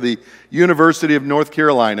coach for the University of North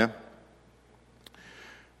Carolina,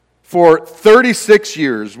 for 36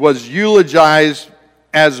 years was eulogized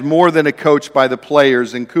as more than a coach by the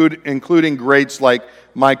players, including greats like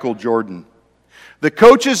Michael Jordan. The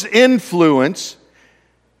coach's influence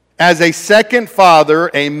as a second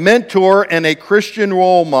father, a mentor, and a Christian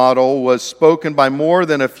role model was spoken by more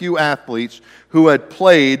than a few athletes who had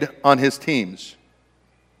played on his teams.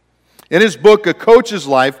 In his book, A Coach's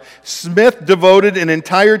Life, Smith devoted an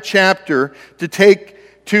entire chapter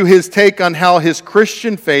to his take on how his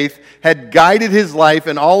Christian faith had guided his life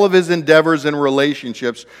and all of his endeavors and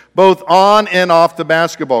relationships, both on and off the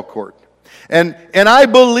basketball court. And I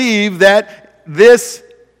believe that this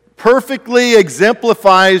perfectly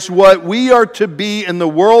exemplifies what we are to be in the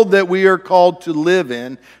world that we are called to live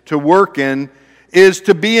in, to work in, is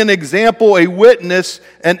to be an example, a witness,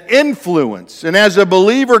 an influence. And as a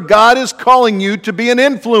believer, God is calling you to be an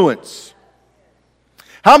influence.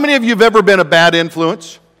 How many of you have ever been a bad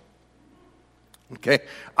influence? Okay,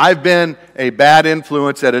 I've been a bad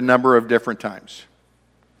influence at a number of different times.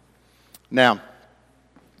 Now,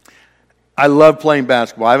 I love playing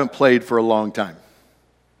basketball. I haven't played for a long time.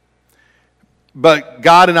 But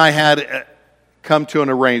God and I had come to an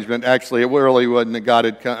arrangement. Actually, it really wasn't that God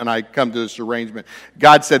had come, and I come to this arrangement.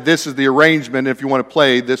 God said, this is the arrangement. If you want to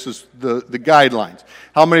play, this is the guidelines.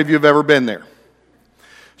 How many of you have ever been there?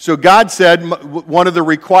 So God said one of the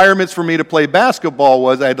requirements for me to play basketball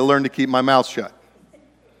was I had to learn to keep my mouth shut.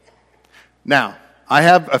 Now, I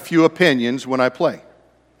have a few opinions when I play.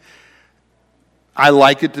 I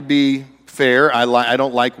like it to be fair. I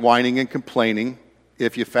don't like whining and complaining.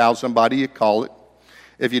 If you foul somebody, you call it.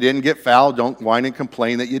 If you didn't get fouled, don't whine and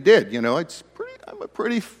complain that you did. I'm a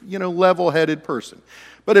pretty, level-headed person.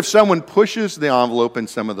 But if someone pushes the envelope in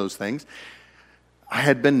some of those things, I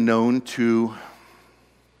had been known to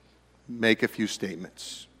make a few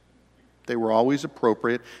statements. They were always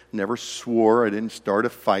appropriate. Never swore. I didn't start a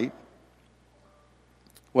fight.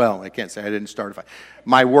 Well, I can't say I didn't start a fight.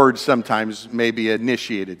 My words sometimes maybe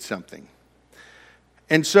initiated something.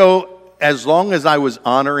 And so, as long as I was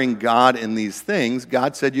honoring God in these things,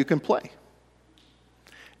 God said, you can play.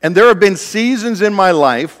 And there have been seasons in my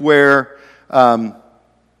life where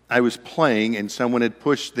I was playing and someone had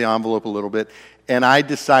pushed the envelope a little bit, and I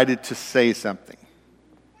decided to say something.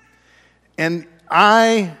 And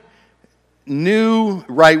I knew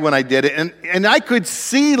right when I did it, and I could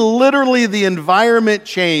see literally the environment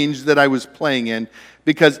change that I was playing in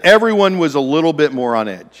because everyone was a little bit more on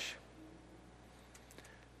edge.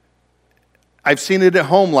 I've seen it at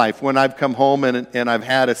home life when I've come home and I've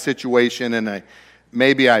had a situation and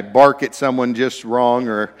maybe I bark at someone just wrong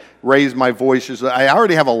or raise my voice. I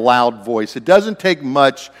already have a loud voice. It doesn't take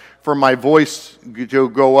much for my voice to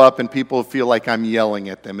go up and people feel like I'm yelling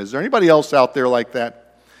at them. Is there anybody else out there like that?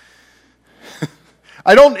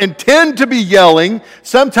 I don't intend to be yelling.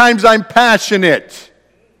 Sometimes I'm passionate.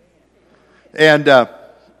 But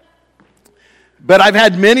I've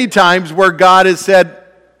had many times where God has said,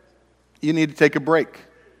 you need to take a break.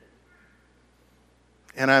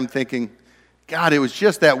 And I'm thinking, God, it was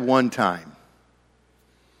just that one time.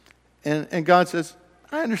 And God says,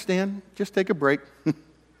 I understand. Just take a break.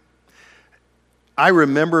 I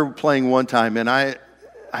remember playing one time, and I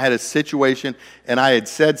had a situation, and I had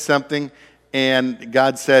said something, and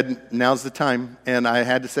God said, now's the time. And I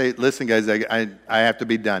had to say, listen, guys, I have to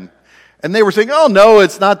be done. And they were saying, oh, no,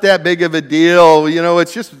 it's not that big of a deal.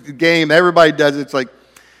 It's just a game. Everybody does it. It's like,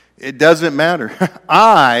 it doesn't matter.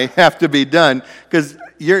 I have to be done because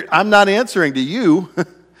I'm not answering to you.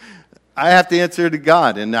 I have to answer to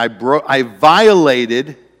God. And I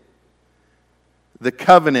violated the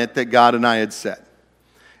covenant that God and I had set.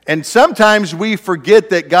 And sometimes we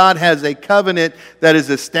forget that God has a covenant that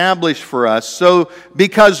is established for us. So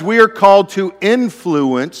because we are called to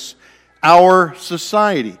influence our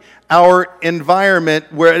society, our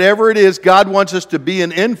environment, wherever it is, God wants us to be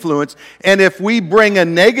an influence. And if we bring a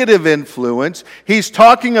negative influence, He's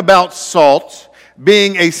talking about salt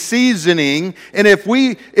being a seasoning. And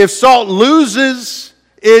if salt loses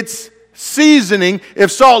its seasoning,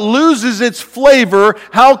 if salt loses its flavor,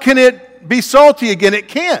 how can it be salty again? It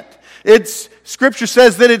can't. Scripture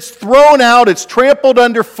says that it's thrown out, it's trampled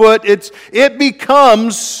underfoot, it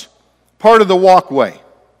becomes part of the walkway.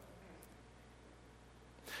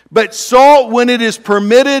 But salt, when it is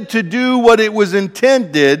permitted to do what it was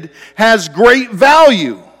intended, has great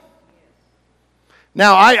value.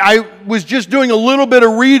 Now, I was just doing a little bit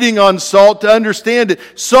of reading on salt to understand it.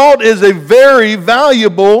 Salt is a very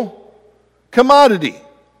valuable commodity.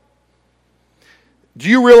 Do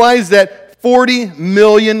you realize that 40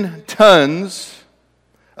 million tons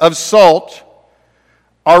of salt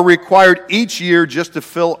are required each year just to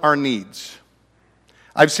fill our needs?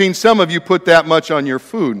 I've seen some of you put that much on your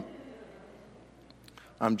food.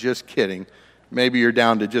 I'm just kidding. Maybe you're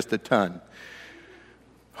down to just a ton.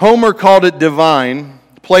 Homer called it divine.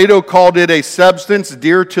 Plato called it a substance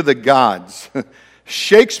dear to the gods.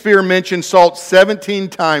 Shakespeare mentioned salt 17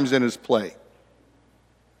 times in his play.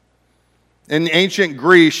 In ancient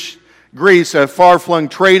Greece, a far-flung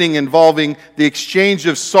trading involving the exchange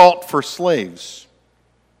of salt for slaves.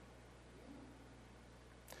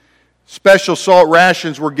 Special salt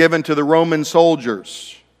rations were given to the Roman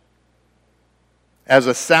soldiers as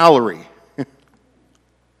a salary.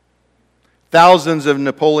 Thousands of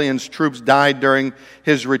Napoleon's troops died during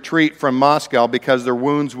his retreat from Moscow because their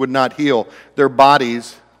wounds would not heal. Their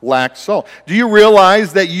bodies lacked salt. Do you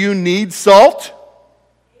realize that you need salt?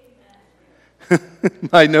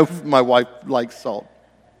 I know my wife likes salt.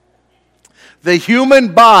 The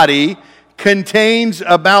human body contains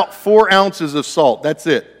about 4 ounces of salt. That's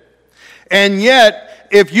it. And yet,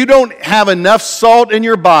 if you don't have enough salt in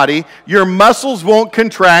your body, your muscles won't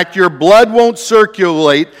contract, your blood won't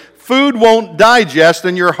circulate, food won't digest,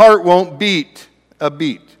 and your heart won't beat a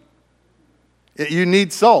beat. You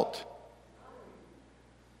need salt.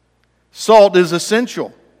 Salt is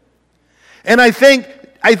essential. And I think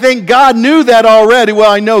God knew that already. Well,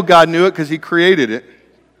 I know God knew it because He created it.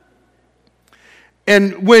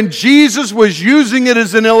 And when Jesus was using it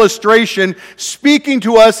as an illustration, speaking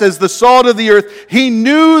to us as the salt of the earth, He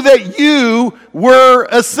knew that you were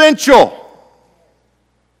essential.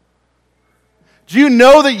 Do you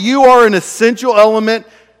know that you are an essential element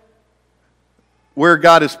where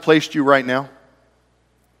God has placed you right now?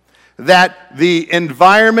 That the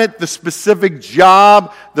environment, the specific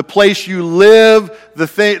job, the place you live,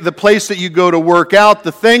 the place that you go to work out,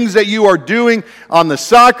 the things that you are doing on the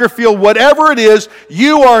soccer field, whatever it is,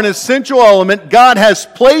 you are an essential element. God has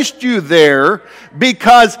placed you there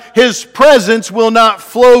because His presence will not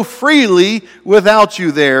flow freely without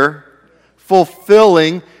you there,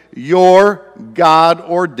 fulfilling your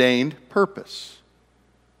God-ordained purpose.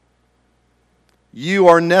 You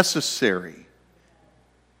are necessary.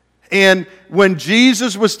 And when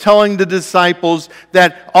Jesus was telling the disciples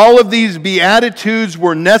that all of these Beatitudes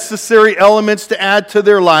were necessary elements to add to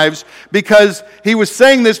their lives, because He was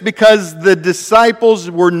saying this because the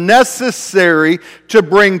disciples were necessary to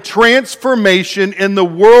bring transformation in the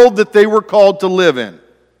world that they were called to live in.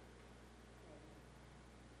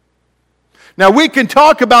 Now, we can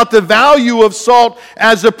talk about the value of salt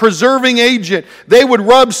as a preserving agent. They would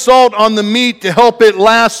rub salt on the meat to help it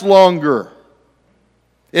last longer.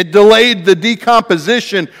 It delayed the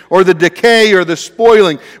decomposition or the decay or the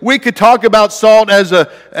spoiling. We could talk about salt as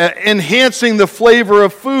enhancing the flavor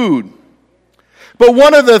of food. But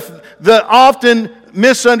one of the often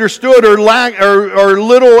misunderstood or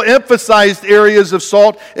little emphasized areas of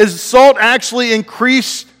salt is salt actually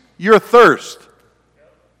increased your thirst.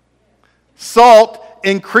 Salt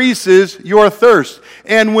increases your thirst.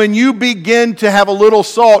 And when you begin to have a little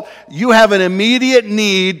salt, you have an immediate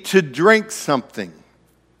need to drink something.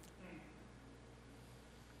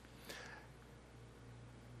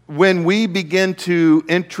 When we begin to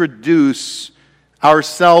introduce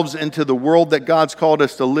ourselves into the world that God's called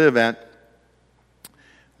us to live in,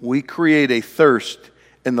 we create a thirst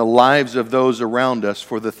in the lives of those around us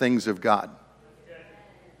for the things of God.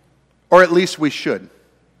 Or at least we should.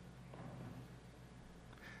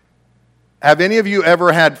 Have any of you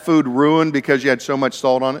ever had food ruined because you had so much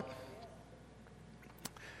salt on it?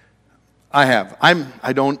 I have.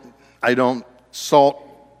 I don't salt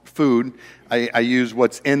food. I use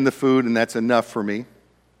what's in the food, and that's enough for me.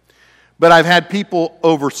 But I've had people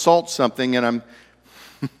oversalt something, and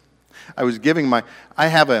I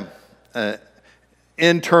have an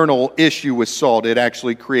internal issue with salt. It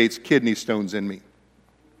actually creates kidney stones in me.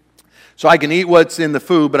 So I can eat what's in the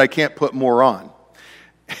food, but I can't put more on.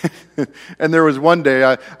 And there was one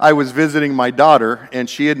day I was visiting my daughter, and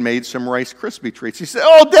she had made some Rice Krispie treats. She said,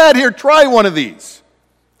 "Oh, Dad, here, try one of these."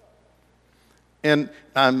 And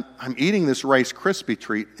I'm eating this Rice Krispie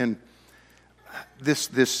treat, and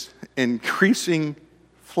this increasing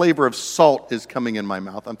flavor of salt is coming in my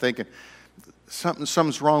mouth. I'm thinking,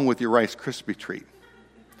 something's wrong with your Rice Krispie treat.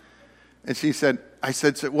 And I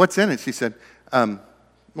said, "So what's in it?" She said,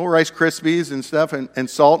 "More Rice Krispies and stuff and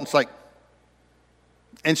salt." And it's like,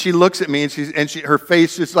 and she looks at me, and her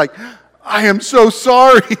face is like, "I am so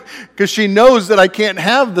sorry," because she knows that I can't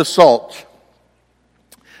have the salt.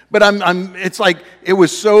 But it's like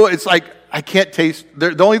I can't taste,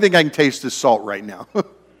 the only thing I can taste is salt right now.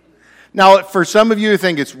 Now, for some of you who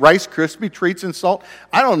think it's Rice Krispie treats and salt,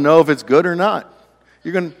 I don't know if it's good or not.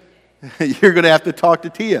 You're going to have to talk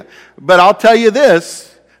to Tia. But I'll tell you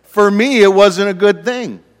this, for me, it wasn't a good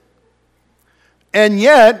thing. And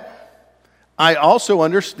yet, I also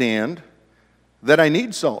understand that I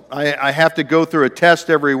need salt. I have to go through a test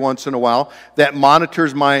every once in a while that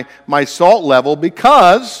monitors my salt level,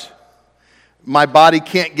 because my body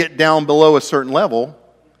can't get down below a certain level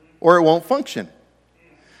or it won't function.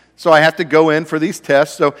 So I have to go in for these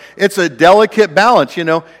tests. So it's a delicate balance. You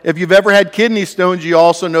know, if you've ever had kidney stones, you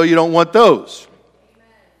also know you don't want those.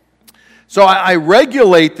 So I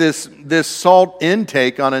regulate this salt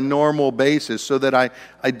intake on a normal basis so that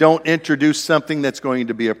I don't introduce something that's going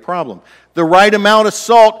to be a problem. The right amount of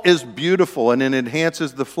salt is beautiful, and it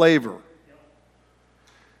enhances the flavor.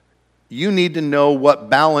 You need to know what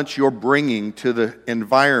balance you're bringing to the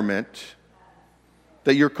environment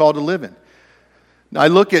that you're called to live in. Now, I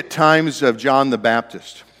look at times of John the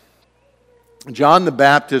Baptist. John the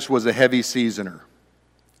Baptist was a heavy seasoner.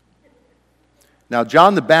 Now,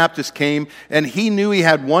 John the Baptist came, and he knew he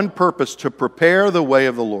had one purpose: to prepare the way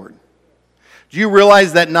of the Lord. Do you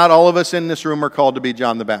realize that not all of us in this room are called to be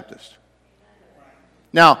John the Baptist?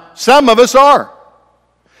 Now, some of us are.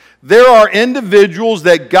 There are individuals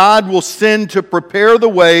that God will send to prepare the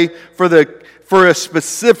way for a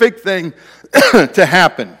specific thing to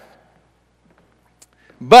happen.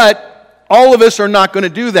 But all of us are not going to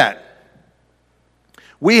do that.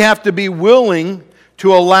 We have to be willing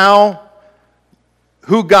to allow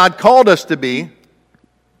who God called us to be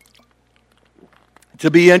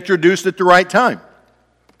introduced at the right time.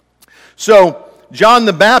 So, John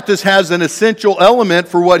the Baptist has an essential element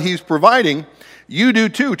for what he's providing, you do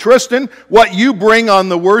too. Tristan, what you bring on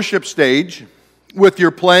the worship stage with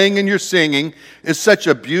your playing and your singing is such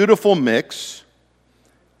a beautiful mix,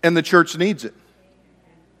 and the church needs it.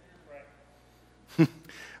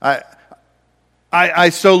 I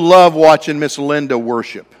so love watching Miss Linda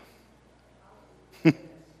worship.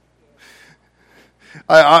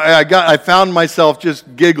 I found myself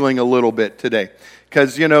just giggling a little bit today.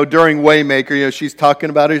 Because, during Waymaker, she's talking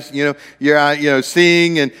about her,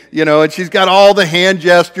 seeing and, and she's got all the hand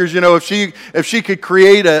gestures. If she could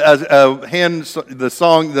create the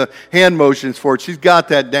hand motions for it, she's got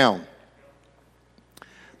that down.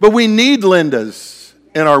 But we need Lindas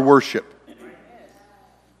in our worship.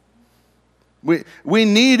 We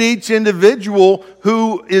need each individual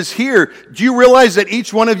who is here. Do you realize that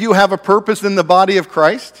each one of you have a purpose in the body of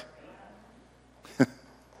Christ?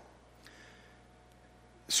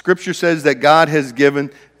 Scripture says that God has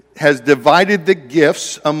divided the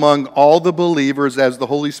gifts among all the believers as the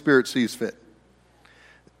Holy Spirit sees fit.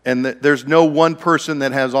 And there's no one person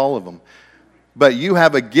that has all of them. But you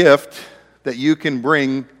have a gift that you can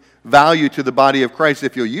bring value to the body of Christ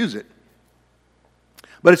if you'll use it.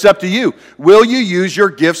 But it's up to you. Will you use your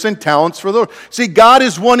gifts and talents for the Lord? See, God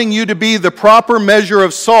is wanting you to be the proper measure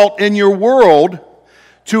of salt in your world,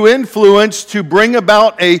 to influence, to bring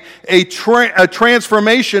about a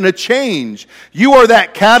transformation, a change. You are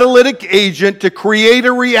that catalytic agent to create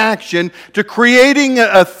a reaction, to creating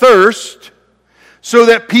a thirst, so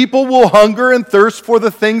that people will hunger and thirst for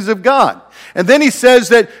the things of God. And then he says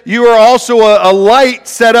that you are also a light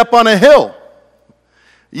set up on a hill.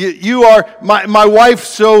 You are, my wife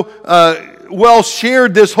so well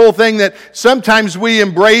shared this whole thing that sometimes we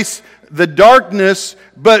embrace the darkness,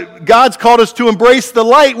 but God's called us to embrace the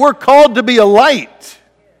light. We're called to be a light.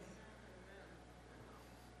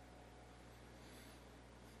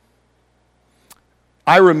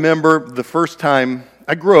 I remember the first time,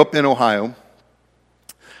 I grew up in Ohio.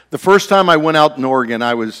 The first time I went out in Oregon,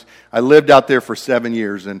 I lived out there for 7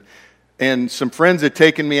 years, and some friends had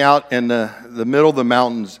taken me out in the middle of the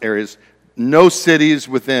mountains areas, no cities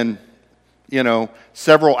within,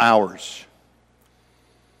 several hours.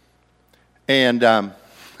 And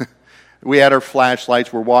we had our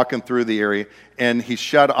flashlights. We're walking through the area, and he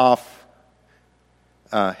shut off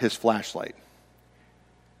his flashlight.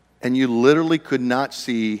 And you literally could not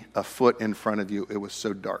see a foot in front of you. It was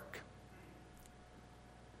so dark.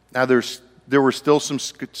 Now, there were still some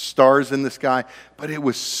stars in the sky, but it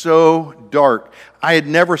was so dark. I had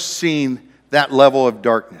never seen that level of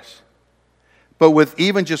darkness. But with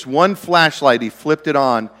even just one flashlight, he flipped it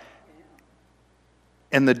on,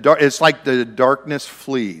 and it's like the darkness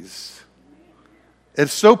flees.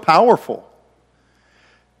 It's so powerful.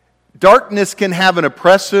 Darkness can have an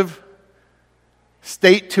oppressive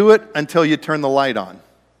state to it until you turn the light on.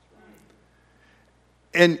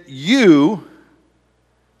 And you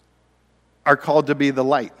are called to be the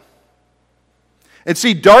light. And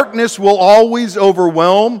see, darkness will always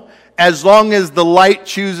overwhelm as long as the light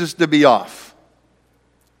chooses to be off.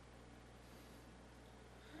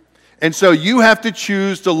 And so you have to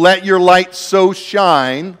choose to let your light so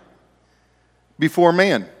shine before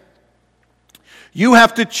man. You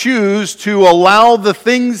have to choose to allow the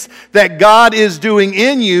things that God is doing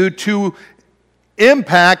in you to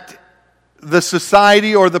impact the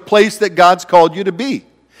society or the place that God's called you to be.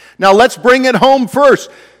 Now let's bring it home first.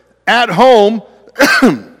 At home,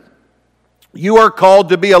 you are called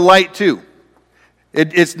to be a light too.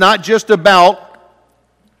 It's not just about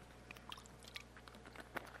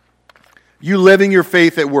you living your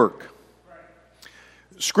faith at work.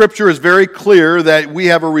 Scripture is very clear that we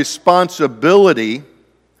have a responsibility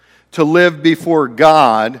to live before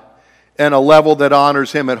God at a level that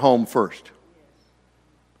honors Him at home first.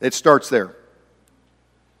 It starts there.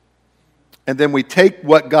 And then we take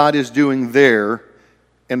what God is doing there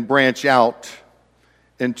and branch out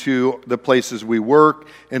into the places we work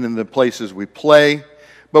and in the places we play.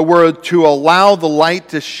 But we're to allow the light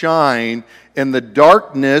to shine in the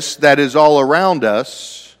darkness that is all around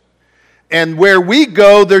us. And where we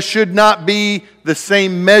go, there should not be the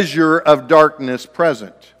same measure of darkness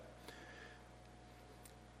present.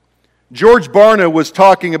 George Barna was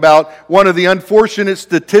talking about one of the unfortunate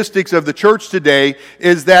statistics of the church today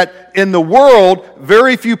is that in the world,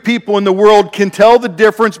 very few people in the world can tell the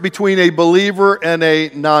difference between a believer and a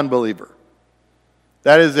non-believer.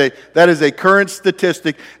 That is a current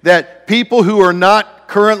statistic that people who are not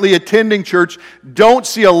currently attending church don't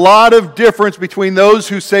see a lot of difference between those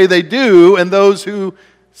who say they do and those who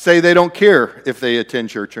say they don't care if they attend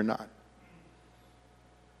church or not.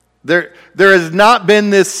 There has not been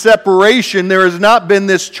this separation. There has not been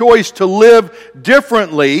this choice to live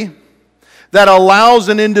differently that allows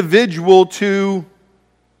an individual to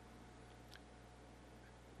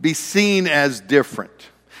be seen as different.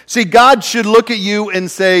 See, God should look at you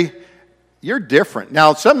and say, you're different.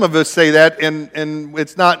 Now, some of us say that, and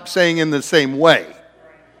it's not saying in the same way.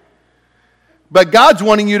 But God's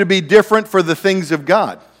wanting you to be different for the things of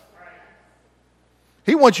God.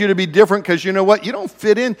 He wants you to be different because you know what? You don't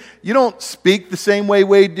fit in. You don't speak the same way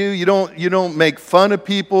we do. You don't make fun of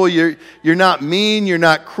people. You're not mean. You're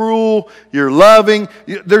not cruel. You're loving.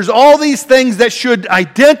 There's all these things that should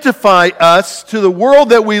identify us to the world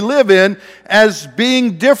that we live in as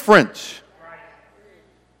being different.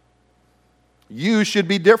 You should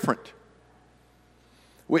be different.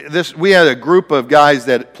 We had a group of guys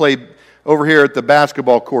that played over here at the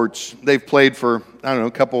basketball courts. They've played for, I don't know,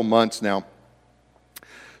 a couple of months now.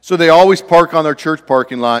 So they always park on their church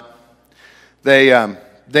parking lot. They are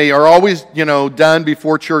always, done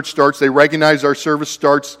before church starts. They recognize our service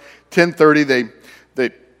starts 10:30. They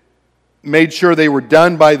made sure they were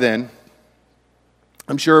done by then.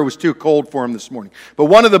 I'm sure it was too cold for them this morning. But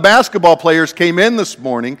one of the basketball players came in this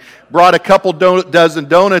morning, brought a couple dozen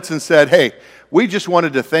donuts and said, hey, we just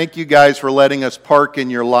wanted to thank you guys for letting us park in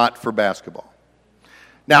your lot for basketball.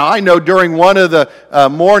 Now, I know during one of the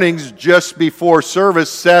mornings just before service,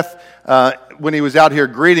 Seth, when he was out here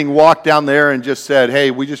greeting, walked down there and just said,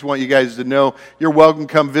 hey, we just want you guys to know you're welcome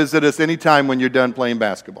to come visit us anytime when you're done playing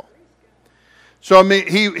basketball. So, I mean,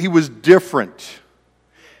 he was different.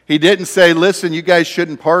 He didn't say, listen, you guys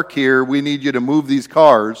shouldn't park here. We need you to move these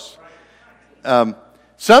cars.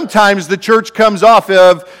 Sometimes the church comes off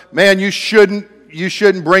of, man, you shouldn't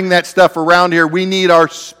bring that stuff around here. We need our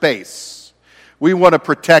space. We want to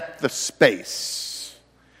protect the space.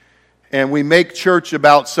 And we make church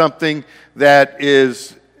about something that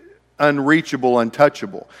is unreachable,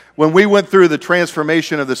 untouchable. When we went through the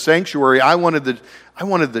transformation of the sanctuary, I wanted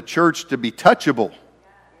the church to be touchable.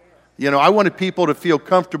 I wanted people to feel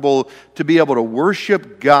comfortable to be able to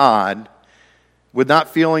worship God with not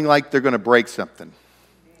feeling like they're going to break something.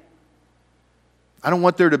 I don't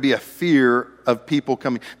want there to be a fear of people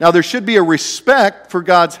coming. Now, there should be a respect for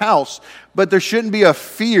God's house, but there shouldn't be a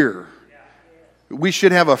fear. We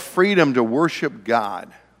should have a freedom to worship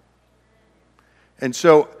God. And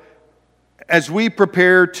so, as we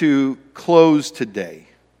prepare to close today,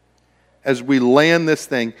 as we land this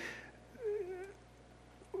thing,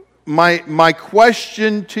 my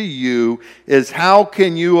question to you is, how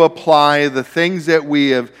can you apply the things that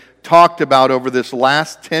we have talked about over this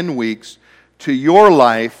last 10 weeks to your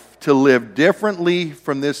life to live differently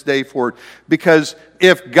from this day forward? Because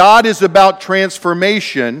if God is about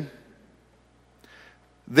transformation,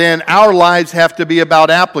 then our lives have to be about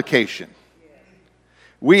application.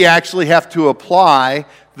 We actually have to apply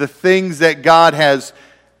the things that God has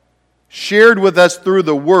shared with us through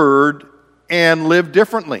the Word and live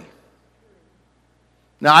differently.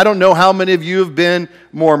 Now, I don't know how many of you have been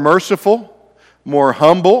more merciful, more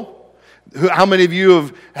humble. How many of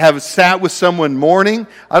you have sat with someone mourning?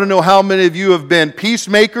 I don't know how many of you have been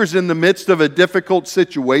peacemakers in the midst of a difficult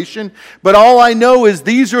situation. But all I know is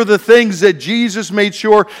these are the things that Jesus made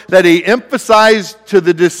sure that He emphasized to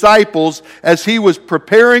the disciples as He was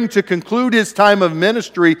preparing to conclude His time of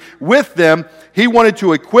ministry with them. He wanted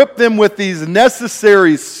to equip them with these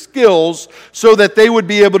necessary skills so that they would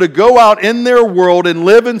be able to go out in their world and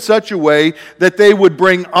live in such a way that they would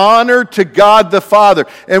bring honor to God the Father.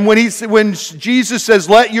 And when Jesus says,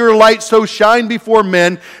 let your light so shine before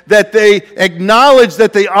men that they acknowledge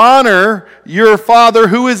that they honor your Father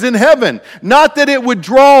who is in heaven. Not that it would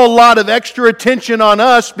draw a lot of extra attention on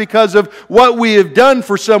us because of what we have done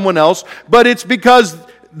for someone else, but it's because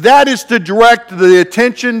that is to direct the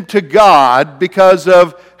attention to God because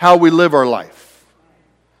of how we live our life.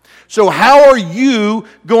 So how are you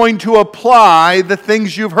going to apply the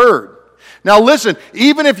things you've heard? Now listen,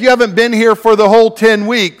 even if you haven't been here for the whole 10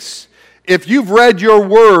 weeks, if you've read your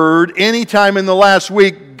word any time in the last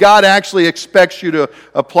week, God actually expects you to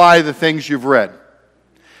apply the things you've read.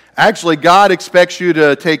 Actually, God expects you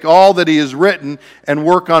to take all that He has written and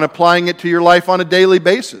work on applying it to your life on a daily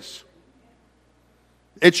basis.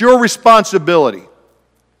 It's your responsibility.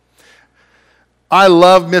 I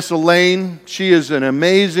love Miss Elaine. She is an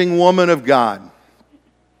amazing woman of God.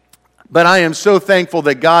 But I am so thankful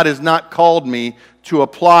that God has not called me to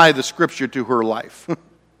apply the Scripture to her life.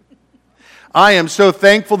 I am so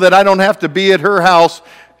thankful that I don't have to be at her house,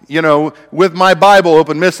 with my Bible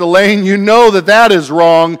open. Miss Elaine, you know that is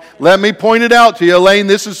wrong. Let me point it out to you, Elaine.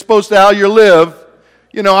 This is supposed to how you live.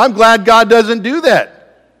 I'm glad God doesn't do that.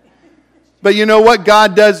 But you know what?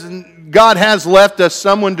 God has left us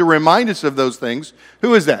someone to remind us of those things.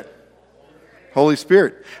 Who is that? Holy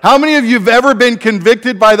Spirit. How many of you have ever been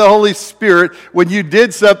convicted by the Holy Spirit when you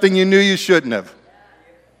did something you knew you shouldn't have?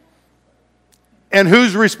 And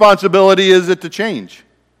whose responsibility is it to change?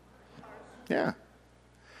 Yeah.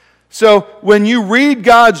 So when you read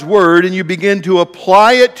God's Word and you begin to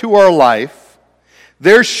apply it to our life,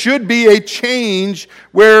 there should be a change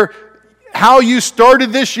where how you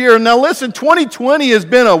started this year. Now listen, 2020 has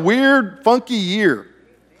been a weird, funky year.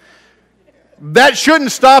 That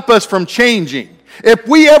shouldn't stop us from changing. If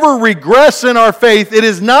we ever regress in our faith, it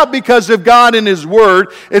is not because of God and His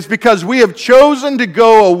Word. It's because we have chosen to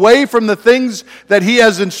go away from the things that He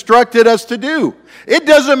has instructed us to do. It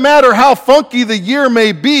doesn't matter how funky the year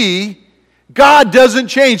may be, God doesn't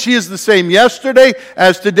change. He is the same yesterday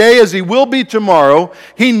as today as He will be tomorrow.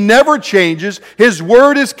 He never changes. His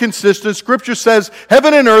Word is consistent. Scripture says,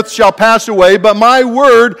 heaven and earth shall pass away, but my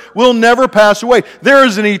Word will never pass away. There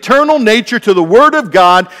is an eternal nature to the Word of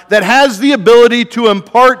God that has the ability to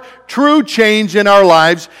impart true change in our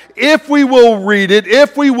lives if we will read it,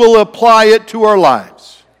 if we will apply it to our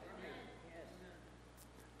lives.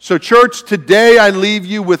 So church, today I leave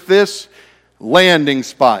you with this landing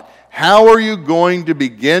spot. How are you going to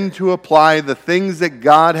begin to apply the things that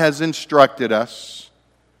God has instructed us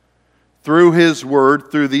through His Word,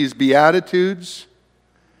 through these Beatitudes,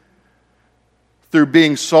 through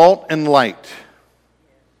being salt and light?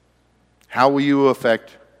 How will you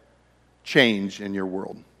affect change in your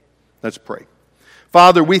world? Let's pray.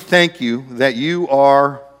 Father, we thank You that You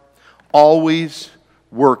are always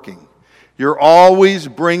working. You're always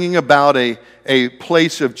bringing about a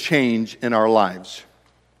place of change in our lives.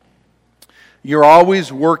 You're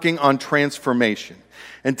always working on transformation.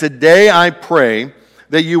 And today I pray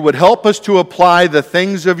that You would help us to apply the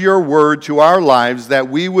things of Your Word to our lives, that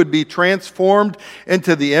we would be transformed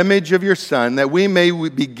into the image of Your Son, that we may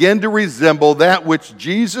begin to resemble that which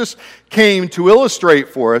Jesus came to illustrate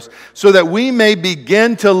for us, so that we may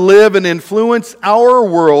begin to live and influence our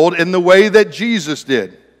world in the way that Jesus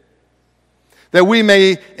did. That we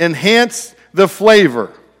may enhance the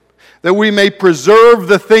flavor, that we may preserve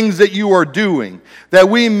the things that You are doing, that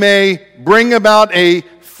we may bring about a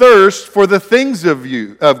thirst for the things of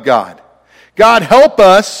God. God, help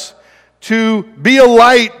us to be a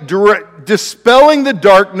light, dispelling the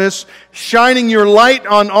darkness, shining Your light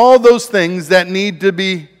on all those things that need to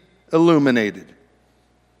be illuminated.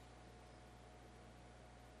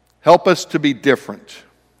 Help us to be different,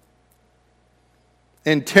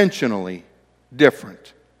 intentionally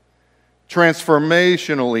different,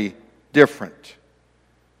 transformationally different.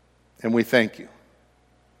 And we thank You.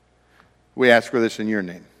 We ask for this in Your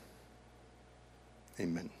name.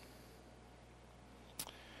 Amen.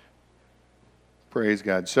 Praise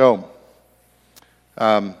God. So,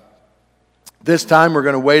 this time we're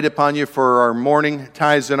going to wait upon you for our morning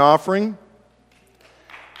tithes and offering.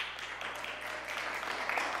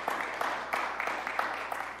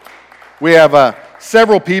 We have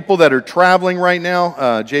several people that are traveling right now.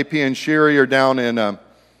 JP and Sherry are down in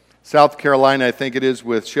South Carolina, I think it is,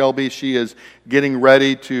 with Shelby. She is getting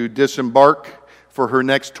ready to disembark for her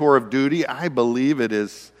next tour of duty. I believe it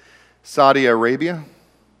is Saudi Arabia.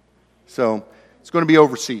 So it's going to be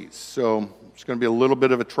overseas. So it's going to be a little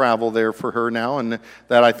bit of a travel there for her now, and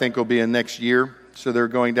that I think will be in next year. So they're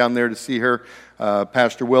going down there to see her.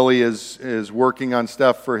 Pastor Willie is working on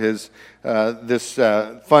stuff for his this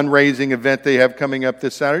fundraising event they have coming up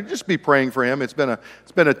this Saturday. Just be praying for him. It's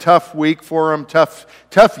been a tough week for him,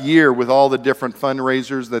 tough year with all the different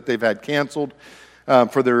fundraisers that they've had canceled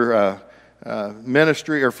for their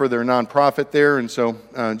ministry or for their nonprofit there, and so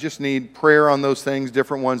just need prayer on those things.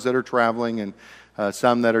 Different ones that are traveling and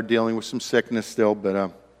some that are dealing with some sickness still,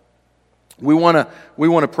 but we want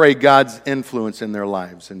to pray God's influence in their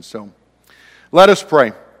lives, and so. Let us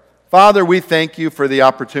pray. Father, we thank You for the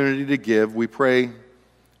opportunity to give. We pray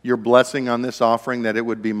Your blessing on this offering, that it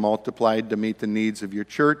would be multiplied to meet the needs of Your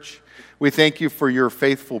church. We thank You for Your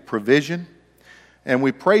faithful provision. And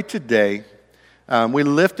we pray today, we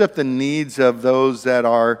lift up the needs of those that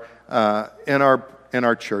are in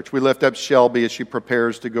our church. We lift up Shelby as she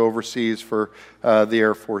prepares to go overseas for the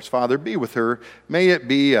Air Force. Father, be with her. May it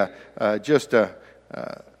be just a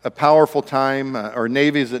powerful time. Or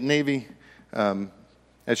Navy, is it Navy?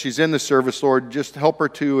 As she's in the service, Lord, just help her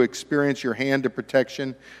to experience Your hand of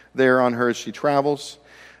protection there on her as she travels.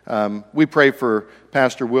 We pray for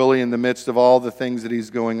Pastor Willie in the midst of all the things that he's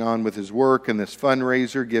going on with his work and this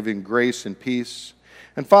fundraiser, giving grace and peace.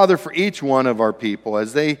 And Father, for each one of our people,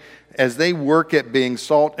 as they work at being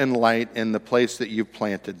salt and light in the place that You've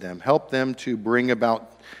planted them, help them to bring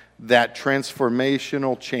about that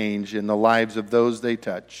transformational change in the lives of those they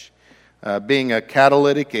touch, being a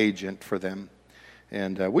catalytic agent for them.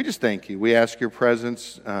 And we just thank you. We ask your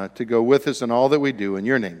presence to go with us in all that we do. In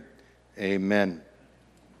your name, amen.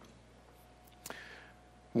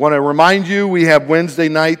 Want to remind you, we have Wednesday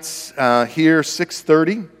nights here,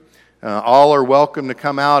 6:30. All are welcome to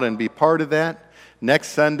come out and be part of that. Next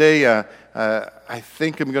Sunday, I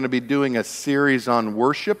think I'm going to be doing a series on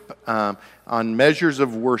worship, on measures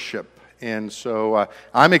of worship. And so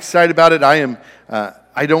I'm excited about it.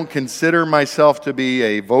 I don't consider myself to be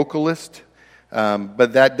a vocalist,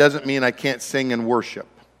 but that doesn't mean I can't sing and worship.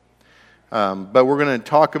 But we're going to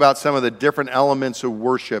talk about some of the different elements of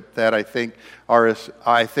worship that I think are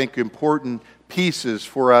important pieces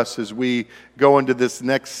for us as we go into this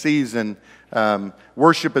next season.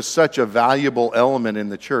 Worship is such a valuable element in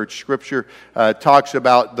the church. Scripture talks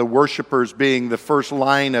about the worshipers being the first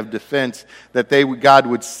line of defense, that God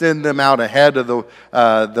would send them out ahead of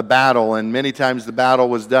the battle, and many times the battle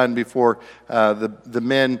was done before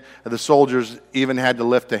the soldiers even had to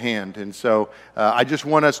lift a hand. And so I just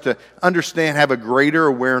want us to understand, have a greater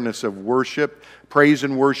awareness of worship, praise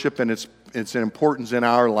and worship, and its importance in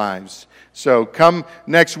our lives. So come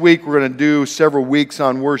next week, we're going to do several weeks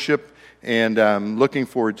on worship, and looking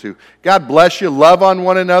forward to. God bless you. Love on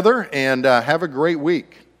one another, and have a great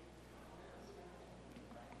week.